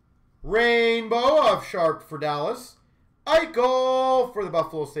 Rainbow of Sharp for Dallas. Eichel for the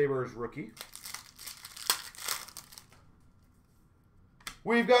Buffalo Sabres, rookie.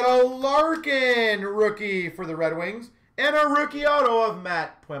 We've got a Larkin rookie for the Red Wings. And a rookie auto of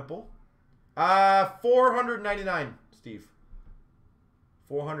Matt Puempel. 499, Steve.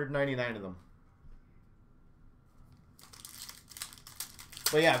 499 of them.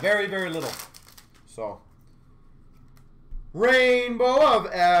 But yeah, very, very little. So, rainbow of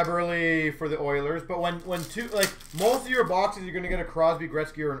Aberley for the Oilers. But when two, like, most of your boxes, you're going to get a Crosby,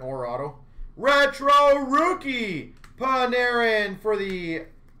 Gretzky, or an Orr auto. Retro rookie Panarin for the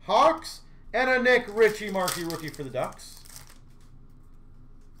Hawks. And a Nick Ritchie marquee rookie for the Ducks.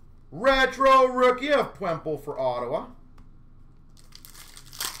 Retro rookie of Puempel for Ottawa.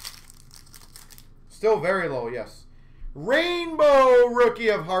 Still very low, yes. Rainbow rookie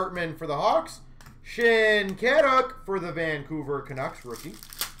of Hartman for the Hawks. Shinkaruk for the Vancouver Canucks rookie.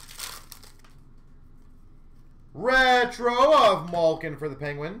 Retro of Malkin for the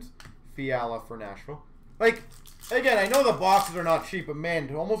Penguins. Fiala for Nashville. Like, again, I know the boxes are not cheap, but man,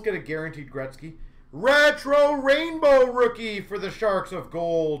 to almost get a guaranteed Gretzky. Retro rainbow rookie for the Sharks of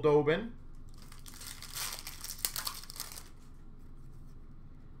Goldobin.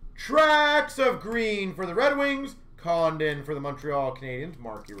 Tracks of green for the Red Wings. Condon for the Montreal Canadiens.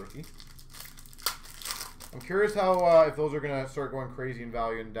 Marquee rookie. I'm curious how if those are going to start going crazy in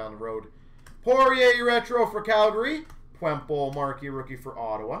value and down the road. Poirier retro for Calgary. Puempel marquee rookie for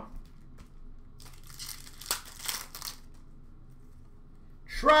Ottawa.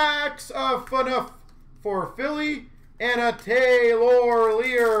 Tracks of Phaneuf for Philly. And a Taylor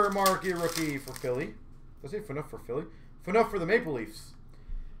Lear marquee rookie for Philly. Does it say Phaneuf for Philly? Phaneuf for the Maple Leafs.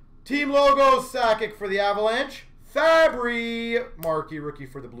 Team logos, Sakic for the Avalanche. Fabry marquee rookie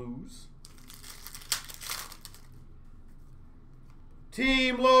for the Blues.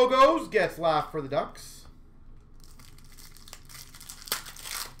 Team logos, Getzlaf for the Ducks.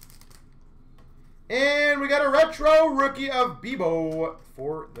 And we got a retro rookie of Bebo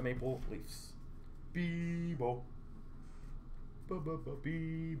for the Maple Leafs. Bebo.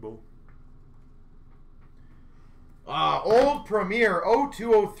 Bebo. Old Premier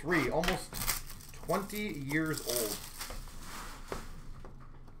 0203. Almost 20 years old.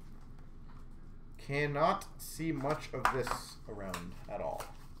 Cannot see much of this around at all.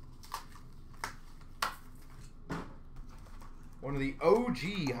 One of the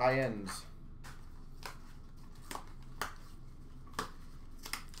OG high ends.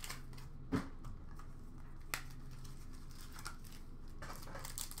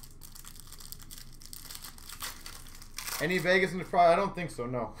 Any Vegas in the prize? I don't think so,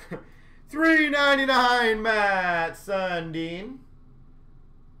 no. $3.99 Matt Sundin.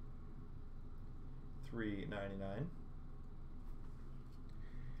 $3.99.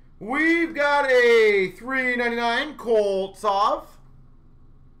 We've got a $3.99 Koltsov.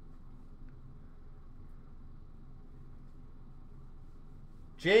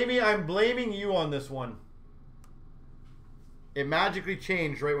 Jamie, I'm blaming you on this one. It magically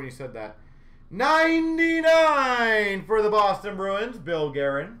changed right when you said that. 99 for the Boston Bruins, Bill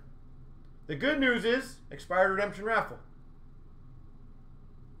Guerin. The good news is, expired redemption raffle.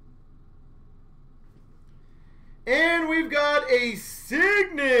 And we've got a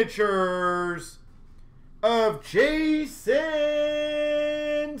signatures of Jason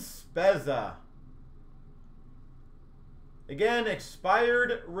Spezza. Again,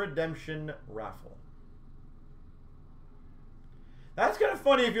 expired redemption raffle. That's kind of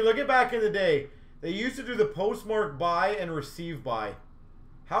funny. If you look at back in the day, they used to do the postmark buy and receive buy.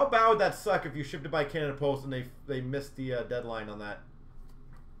 How bad would that suck if you shipped it by Canada Post and they missed the deadline on that?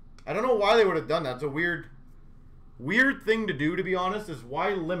 I don't know why they would have done that. It's a weird thing to do, to be honest. Is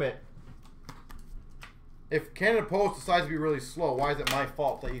why limit? If Canada Post decides to be really slow, why is it my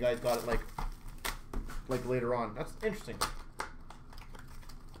fault that you guys got it like later on? That's interesting.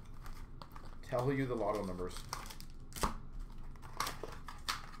 Tell you the lotto numbers.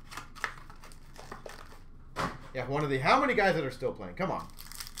 Yeah, one of the... How many guys that are still playing? Come on.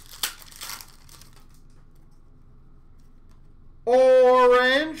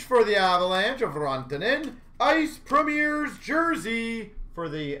 Orange for the Avalanche of Rantanen. Ice Premier's jersey for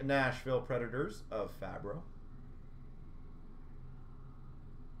the Nashville Predators of Fabro.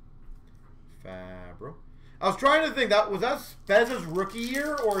 I was trying to think, was that Spezza's rookie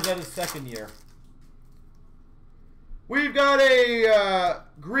year or is that his second year? We've got a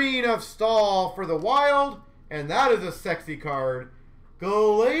green of Stahl for the Wild. And that is a sexy card.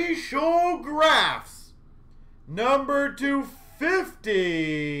 Glacial Graphs. Number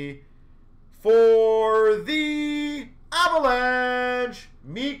 250 for the Avalanche.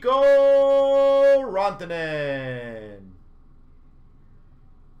 Mikko Rantanen.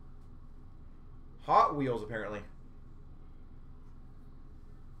 Hot Wheels, apparently.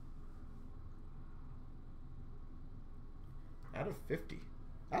 Out of 50.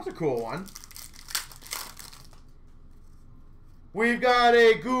 That's a cool one. We've got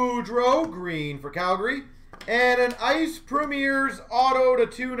a Goudreau, green for Calgary. And an Ice Premier's auto to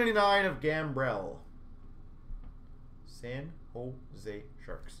 299 of Gambrell. San Jose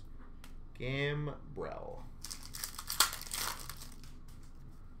Sharks. Gambrell.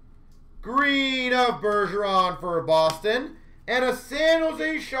 Green of Bergeron for Boston. And a San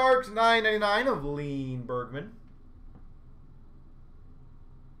Jose Sharks 999 of Lean Bergman.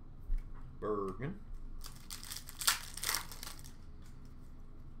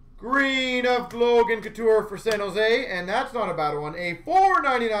 Green of Logan Couture for San Jose, and that's not a bad one. A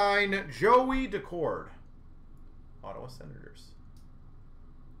 $4.99 Joey Decord. Ottawa Senators.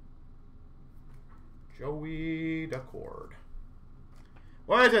 Joey Decord.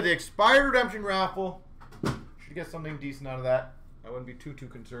 Well, I said the expired redemption raffle. Should get something decent out of that. I wouldn't be too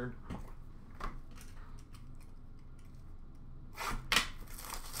concerned.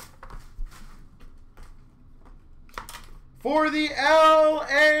 For the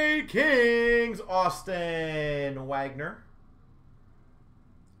LA Kings, Austin Wagner.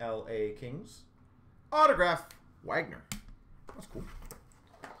 LA Kings. Autograph, Wagner. That's cool.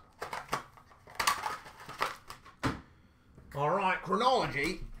 All right,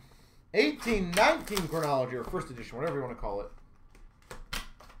 chronology. 1819 chronology, or first edition, whatever you want to call it.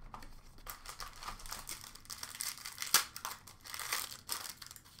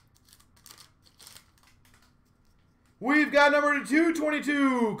 We've got number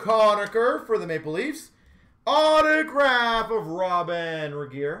 222, Conacher for the Maple Leafs. Autograph of Robin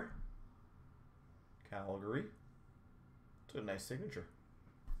Regehr. Calgary. It's a nice signature.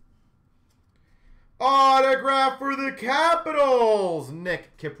 Autograph for the Capitals,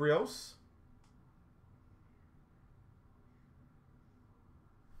 Nick Kyprios.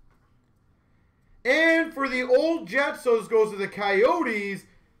 And for the old Jets, so this goes to the Coyotes,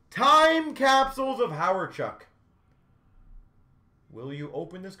 time capsules of Howardchuk. Will you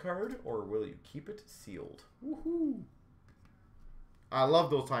open this card, or will you keep it sealed? Woohoo! I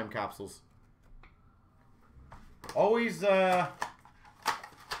love those time capsules. Always an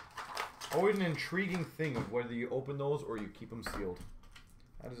intriguing thing of whether you open those or you keep them sealed.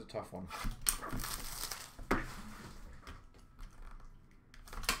 That is a tough one.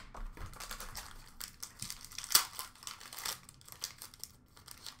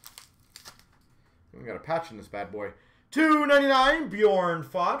 We got a patch in this bad boy. $2.99 Bjorn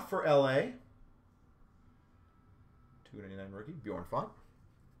Fott for LA. $2.99 rookie Bjorn Fott.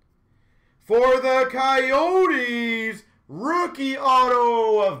 For the Coyotes, rookie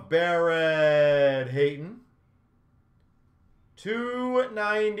auto of Barrett Hayton.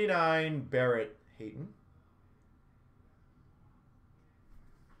 $2.99 Barrett Hayton.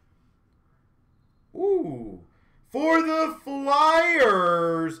 Ooh. For the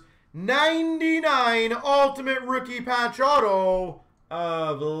Flyers, 99 Ultimate Rookie Patch Auto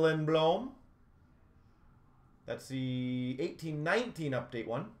of Lindblom. That's the 1819 update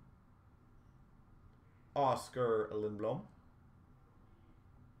one. Oscar Lindblom.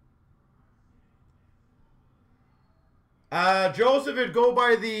 Joseph, it'd go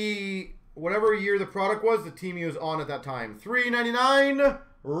by the whatever year the product was, the team he was on at that time. $3.99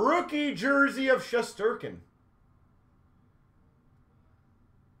 rookie jersey of Shesterkin.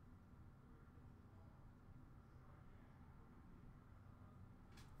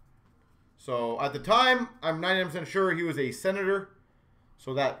 So at the time, I'm 99% sure he was a Senator,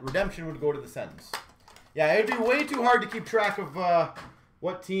 so that redemption would go to the Sens. Yeah, it'd be way too hard to keep track of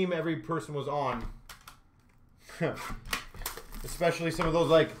what team every person was on. Especially some of those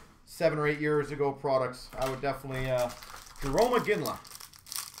like 7 or 8 years ago products. I would definitely, Jarome Iginla.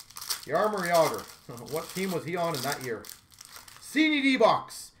 Jaromir Jagr. What team was he on in that year? CDD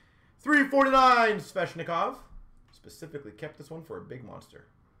box. $3.49 Svechnikov. Specifically kept this one for a big monster.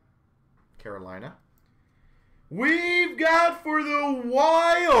 Carolina. We've got for the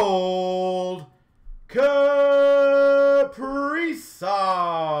Wild, Kaprizov.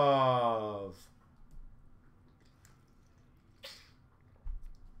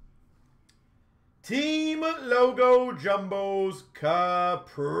 Team Logo Jumbos,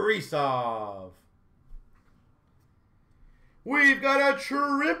 Kaprizov. We've got a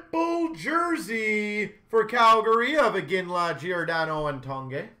triple jersey for Calgary of Iginla, Giordano, and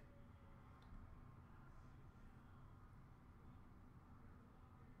Tongue.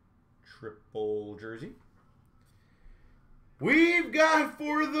 Triple jersey. We've got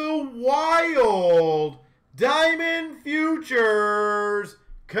for the Wild, Diamond Futures,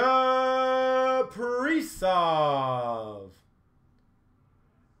 Kaprizov.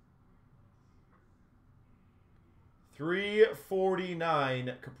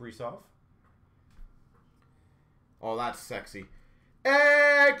 349 Kaprizov. Oh, that's sexy.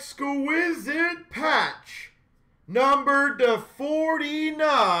 Exquisite patch. Numbered to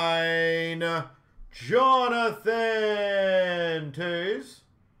 49. Jonathan Toews.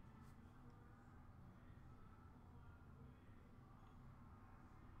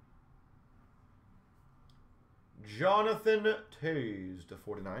 Jonathan Toews to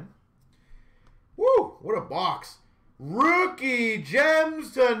 49. Woo! What a box. Rookie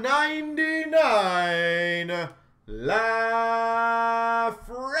Gems to 99.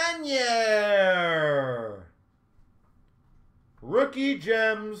 Lafreniere. Rookie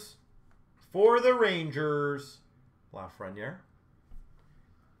Gems for the Rangers. Lafreniere.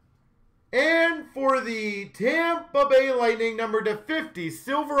 And for the Tampa Bay Lightning, number to 50,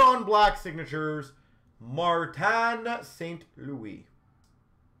 silver on black signatures, Martin St. Louis.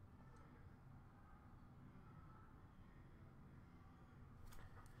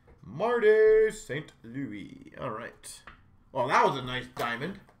 Marty St. Louis. All right. Well, that was a nice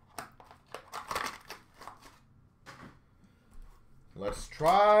diamond. Let's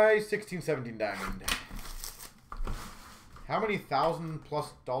try 16-17 diamond. How many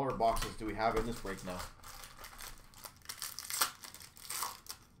 $1,000+ boxes do we have in this break now?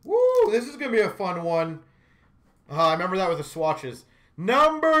 Woo! This is going to be a fun one. I remember that with the swatches.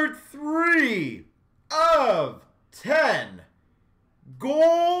 Number 3 of 10.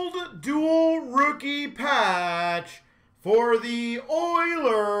 Gold dual rookie patch for the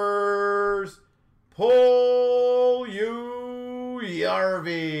Oilers. Paul Yarvi.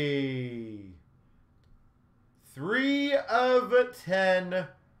 3 of 10.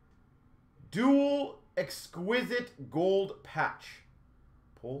 Dual exquisite gold patch.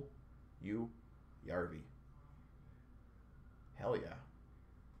 Paul Yarvi. Hell yeah.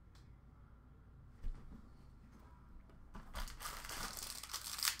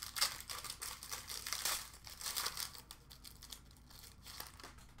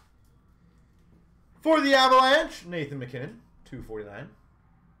 For the Avalanche, Nathan McKinnon, 249.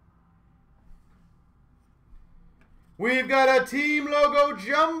 We've got a team logo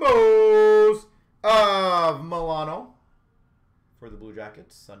jumbos of Milano. For the Blue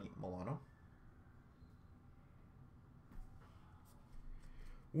Jackets, Sonny Milano.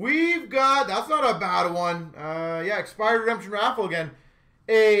 We've got, that's not a bad one. Yeah, expired redemption raffle again.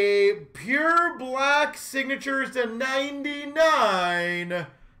 A pure black signatures to 99.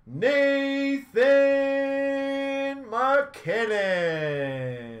 Nathan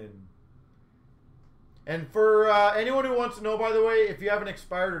McKinnon. And for anyone who wants to know, by the way, if you have an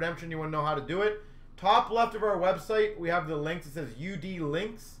expired redemption, you want to know how to do it, top left of our website, we have the links. It says UD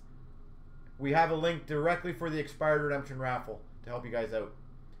Links. We have a link directly for the expired redemption raffle to help you guys out.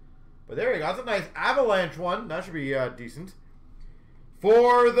 But there you go. That's a nice Avalanche one. That should be decent.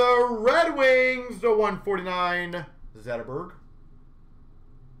 For the Red Wings, the 149, Zetterberg.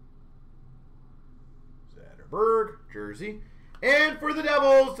 Jersey. And for the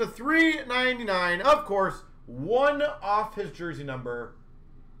Devils, the 399, of course, one off his jersey number,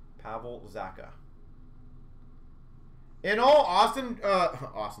 Pavel Zacha. In all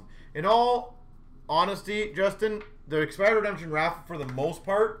in all honesty, Justin, the expired redemption raffle for the most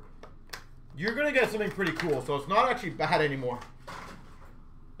part, you're gonna get something pretty cool. So it's not actually bad anymore.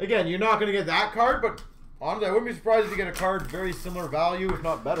 Again, you're not gonna get that card, but honestly, I wouldn't be surprised if you get a card very similar value, if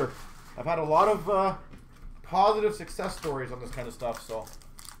not better. I've had a lot of positive success stories on this kind of stuff, so.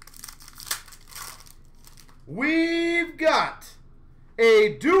 We've got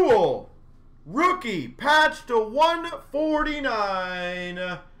a dual rookie patch to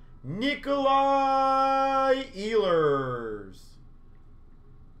 149, Nikolai Ehlers.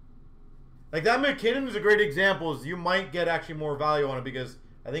 Like that McKinnon is a great example. Is you might get actually more value on it because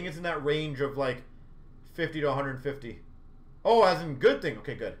I think it's in that range of like 50 to 150. Oh, as in good thing.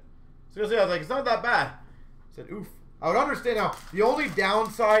 Okay, good. So I was like, it's not that bad. I said, oof. I would understand now. The only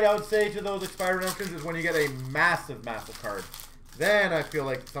downside I would say to those expired redemptions is when you get a massive, massive card. Then I feel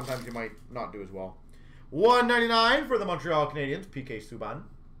like sometimes you might not do as well. 199 for the Montreal Canadiens, PK Subban.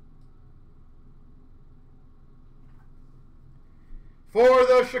 For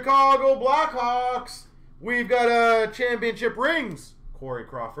the Chicago Blackhawks, we've got a championship rings, Corey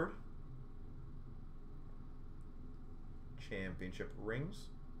Crawford. Championship rings,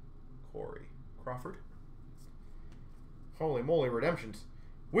 Corey Crawford. Holy moly, redemptions.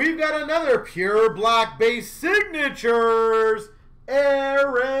 We've got another pure black base signatures,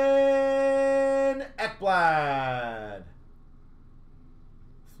 Aaron Ekblad.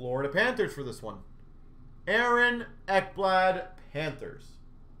 Florida Panthers for this one. Aaron Ekblad, Panthers.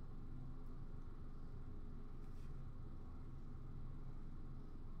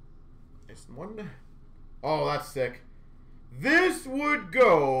 Nice one. Oh, that's sick. This would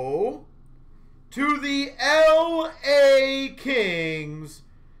go to the LA Kings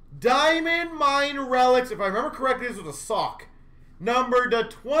Diamond Mine Relics. If I remember correctly, this was a sock. Number to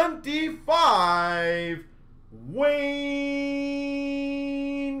 25, Wayne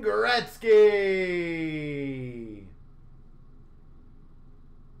Gretzky.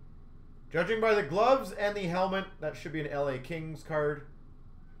 Judging by the gloves and the helmet, that should be an LA Kings card.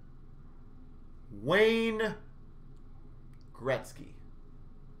 Wayne Gretzky.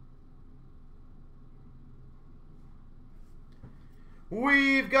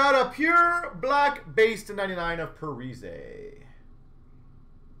 We've got a pure black base to 99 of Parise.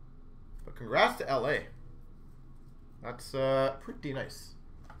 But congrats to LA. That's pretty nice.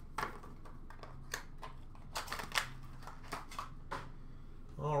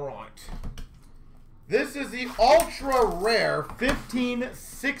 All right. This is the ultra rare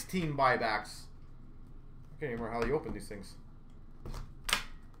 15-16 buybacks. I can't remember how you open these things.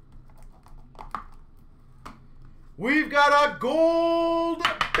 We've got a gold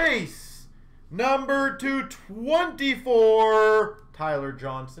base, number 224, Tyler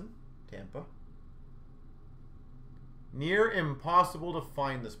Johnson, Tampa. Near impossible to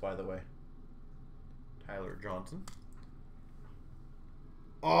find this, by the way. Tyler Johnson.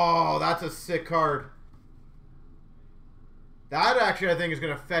 Oh, that's a sick card. That actually, I think, is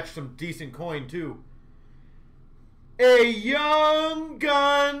going to fetch some decent coin, too. A Young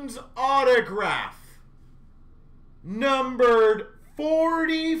Guns autograph. Numbered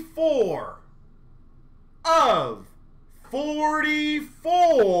 44 of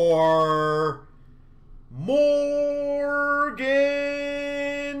 44, Morgan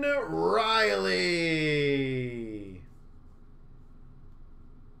Riley.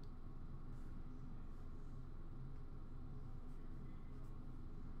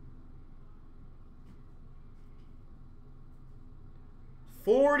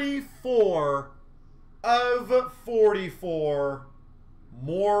 (44 of 44,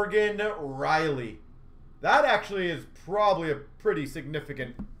 Morgan Riley). That actually is probably a pretty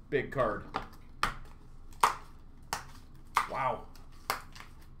significant big card. Wow.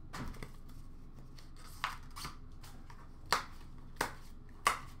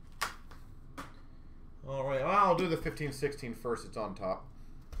 All right, well, I'll do the 15-16 first. It's on top.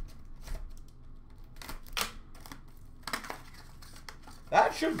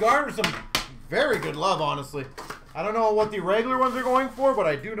 That should garner some very good love, honestly. I don't know what the regular ones are going for, but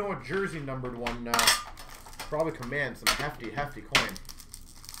I do know a jersey numbered one probably commands some hefty coin.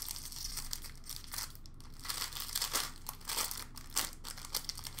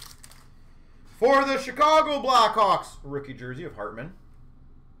 For the Chicago Blackhawks, rookie jersey of Hartman.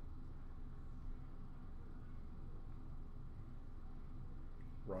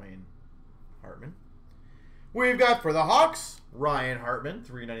 Ryan Hartman. We've got for the Hawks, Ryan Hartman,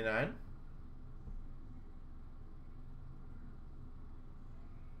 $3.99.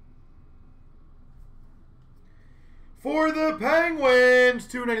 For the Penguins,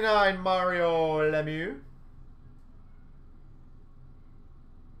 $2.99, Mario Lemieux.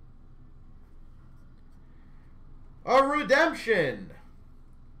 A redemption.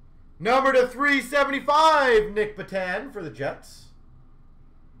 Number to 375, Nick Patan for the Jets.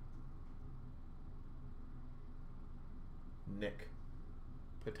 Nick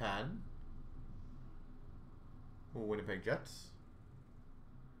Patan. Winnipeg Jets.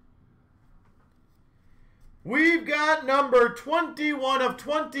 We've got number 21 of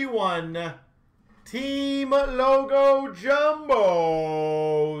 21, Team Logo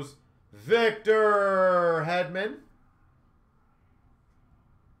Jumbos, Victor Hedman.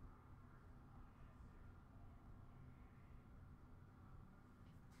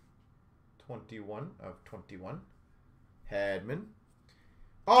 (21 of 21), Hedman.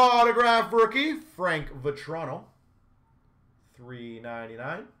 Autograph rookie, Frank Vetrano,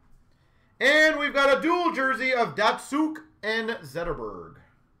 $3.99. And we've got a dual jersey of Datsuk and Zetterberg.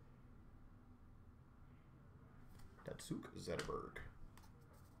 Datsuk, Zetterberg.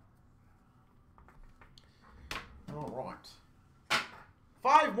 All right.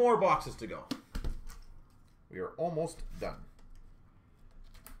 5 more boxes to go. We are almost done.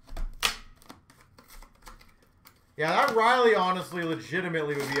 Yeah, that Riley, honestly,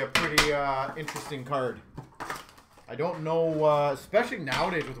 legitimately would be a pretty interesting card. I don't know, especially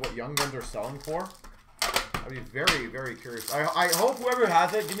nowadays with what Young Guns are selling for. I'd be very, very curious. I hope whoever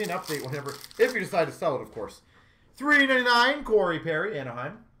has it, give me an update whenever, if you decide to sell it, of course. $3.99, Corey Perry,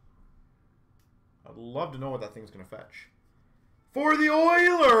 Anaheim. I'd love to know what that thing's going to fetch. For the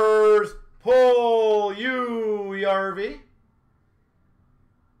Oilers, Paul Yarvi.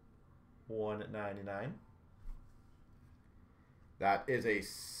 199. That is a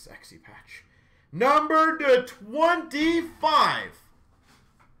sexy patch. Number to 25.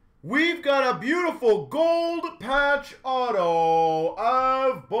 We've got a beautiful gold patch auto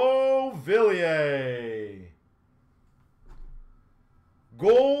of Beauvillier.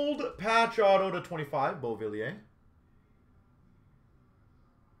 Gold patch auto to 25, Beauvillier.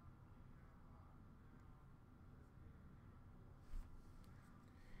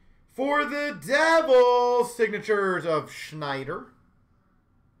 For the Devils, signatures of Schneider.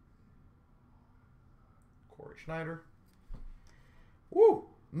 Corey Schneider. Woo!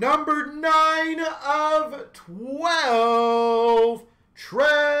 Number 9 of 12,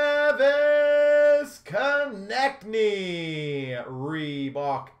 Travis Konechny.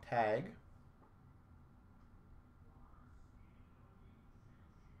 Reebok tag.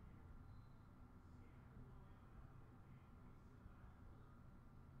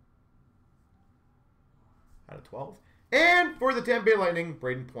 Out of 12. And for the Tampa Bay Lightning,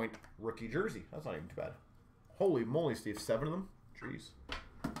 Braden Point rookie jersey. That's not even too bad. Holy moly, Steve. 7 of them? Jeez.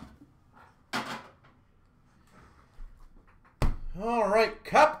 All right,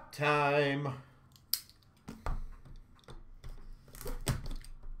 cup time.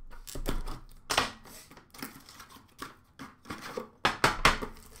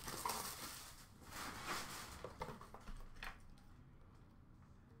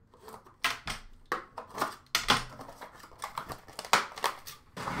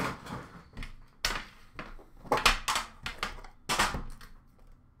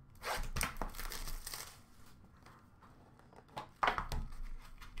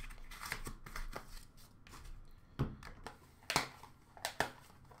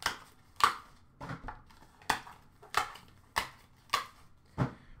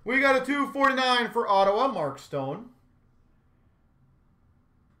 We got a 249 for Ottawa, Mark Stone.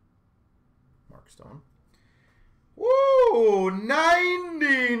 Mark Stone. Woo!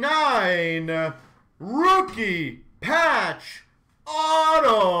 99 rookie patch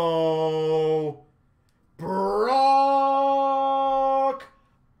auto. Brock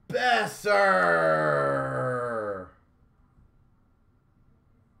Besser.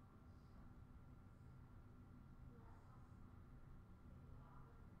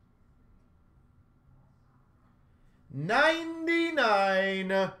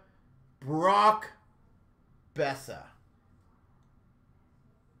 $99 Brock Besser.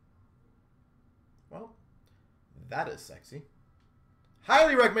 Well, that is sexy.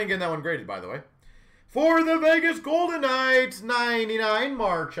 Highly recommend getting that one graded, by the way. For the Vegas Golden Knights, 99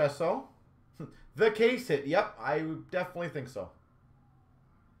 Marchesso. The case hit. Yep, I definitely think so.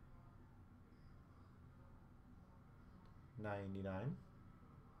 99.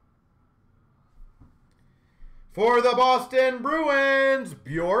 For the Boston Bruins,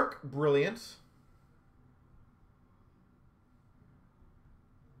 Bjork, brilliant.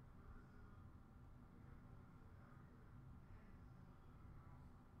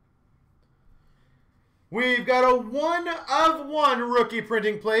 We've got a 1/1 rookie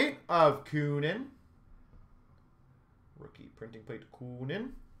printing plate of Kunin. Rookie printing plate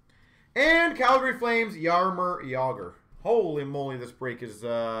Kunin. And Calgary Flames, Jaromir Jagr. Holy moly, this break is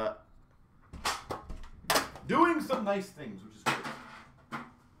doing some nice things, which is good.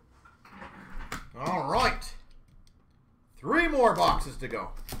 All right. 3 more boxes to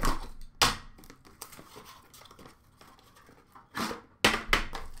go.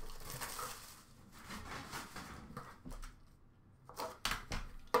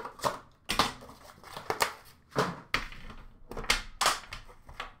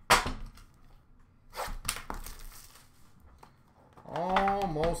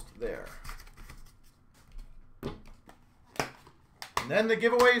 Almost there. And then the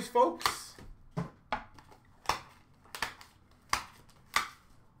giveaways, folks.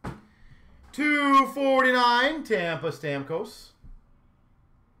 $249 Tampa Stamkos.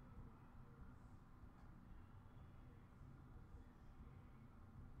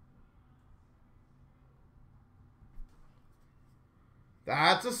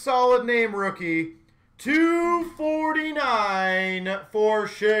 That's a solid name, rookie. $249 for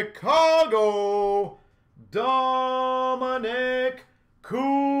Chicago, Dominic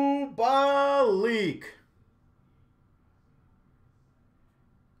Kubalik.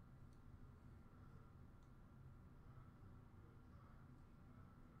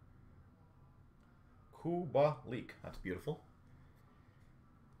 Kubalik. That's beautiful.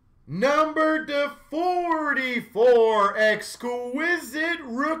 Number to 44, exquisite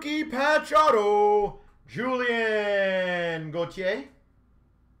rookie patch auto, Julien Gauthier.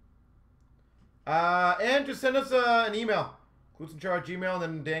 And just send us an email, CloutsnChara at Gmail, and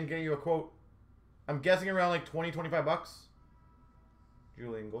then Dan getting you a quote. I'm guessing around like 20, 25 bucks.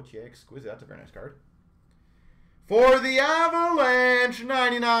 Julian Gauthier, exquisite. That's a very nice card. For the Avalanche,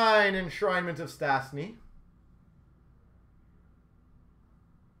 99 Enshrinement of Stastny.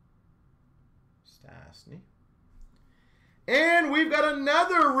 And we've got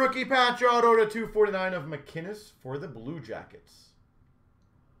another rookie patch auto to 249 of McInnes for the Blue Jackets.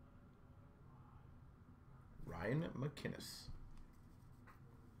 Ryan McInnes.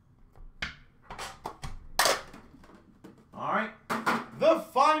 All right. The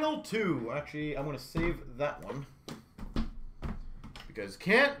final two. Actually, I'm going to save that one. Because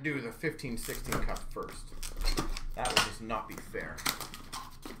can't do the 15-16 cup first. That would just not be fair.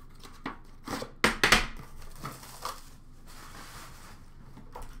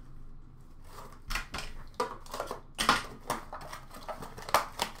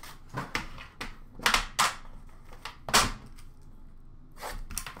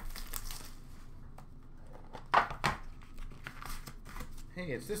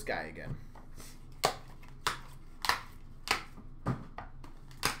 Hey, it's this guy again.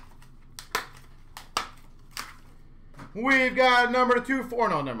 We've got number 2-4.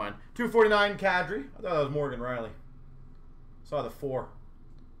 No, never mind. 249 Kadri. I thought that was Morgan Riley. Saw the 4.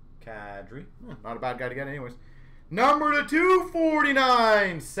 Kadri. Not a bad guy to get anyways. Number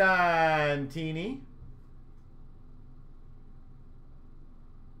 249 Santini.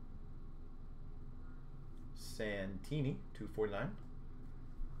 Santini, 249.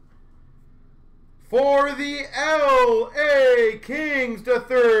 For the LA Kings to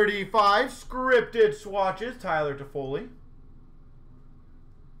 35, scripted swatches, Tyler Toffoli.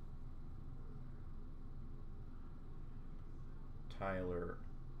 Tyler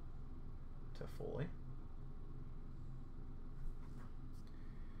Toffoli.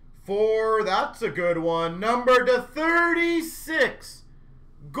 For, that's a good one, number to 36,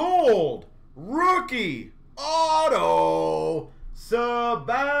 gold, rookie, auto,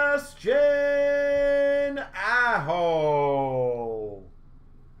 Sebastian Aho.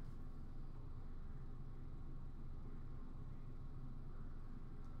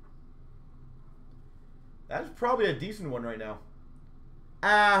 That's probably a decent one right now.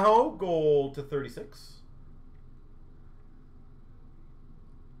 Aho, gold to 36.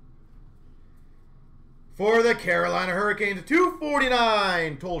 For the Carolina Hurricanes,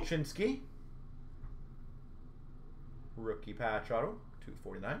 249, Tolchinsky. Rookie patch auto,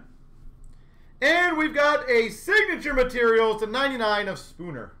 249. And we've got a signature material to 99 of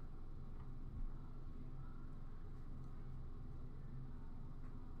Spooner.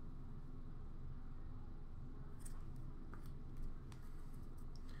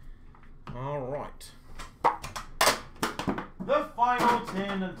 All right. The final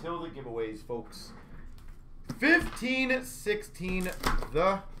 10 until the giveaways, folks. 15-16,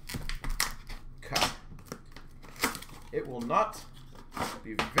 the cup. It will not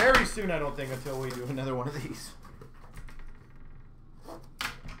be very soon, I don't think, until we do another one of these.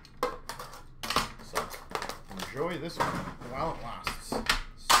 So, enjoy this one while it lasts.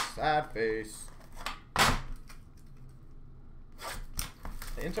 Sad face.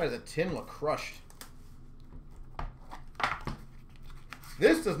 The inside of the tin look crushed.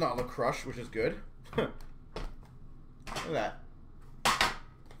 This does not look crushed, which is good. Look at that.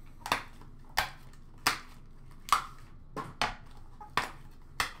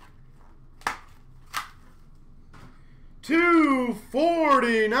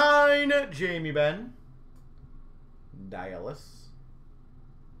 $249, Jamie Benn. Dialis.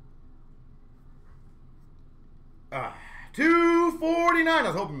 $249. I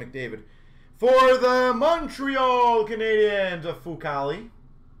was hoping McDavid. For the Montreal Canadiens of Fucali.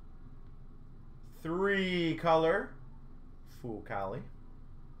 3-color Fucali.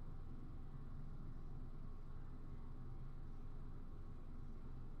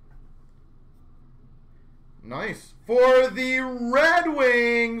 Nice. For the Red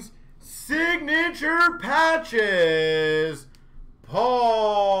Wings, signature patches,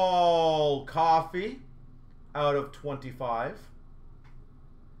 Paul Coffey out of 25.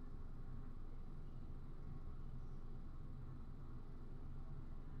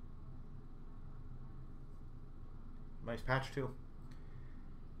 Nice patch too.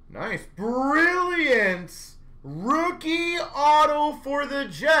 Nice. Brilliant. Rookie auto for the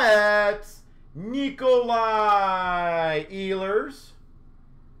Jets, Nikolai Ehlers.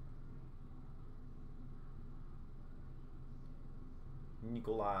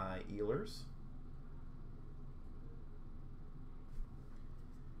 Nikolai Ehlers.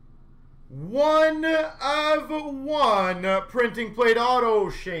 1/1 printing plate auto,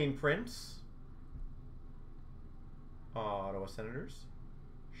 Shane Prince. Ottawa Senators,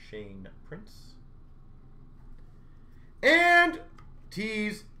 Shane Prince. And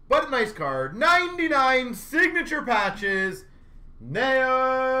tease, but a nice card. 99 signature patches.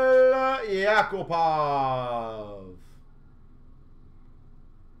 Nail Yakupov.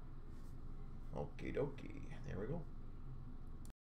 Okie dokie. There we go.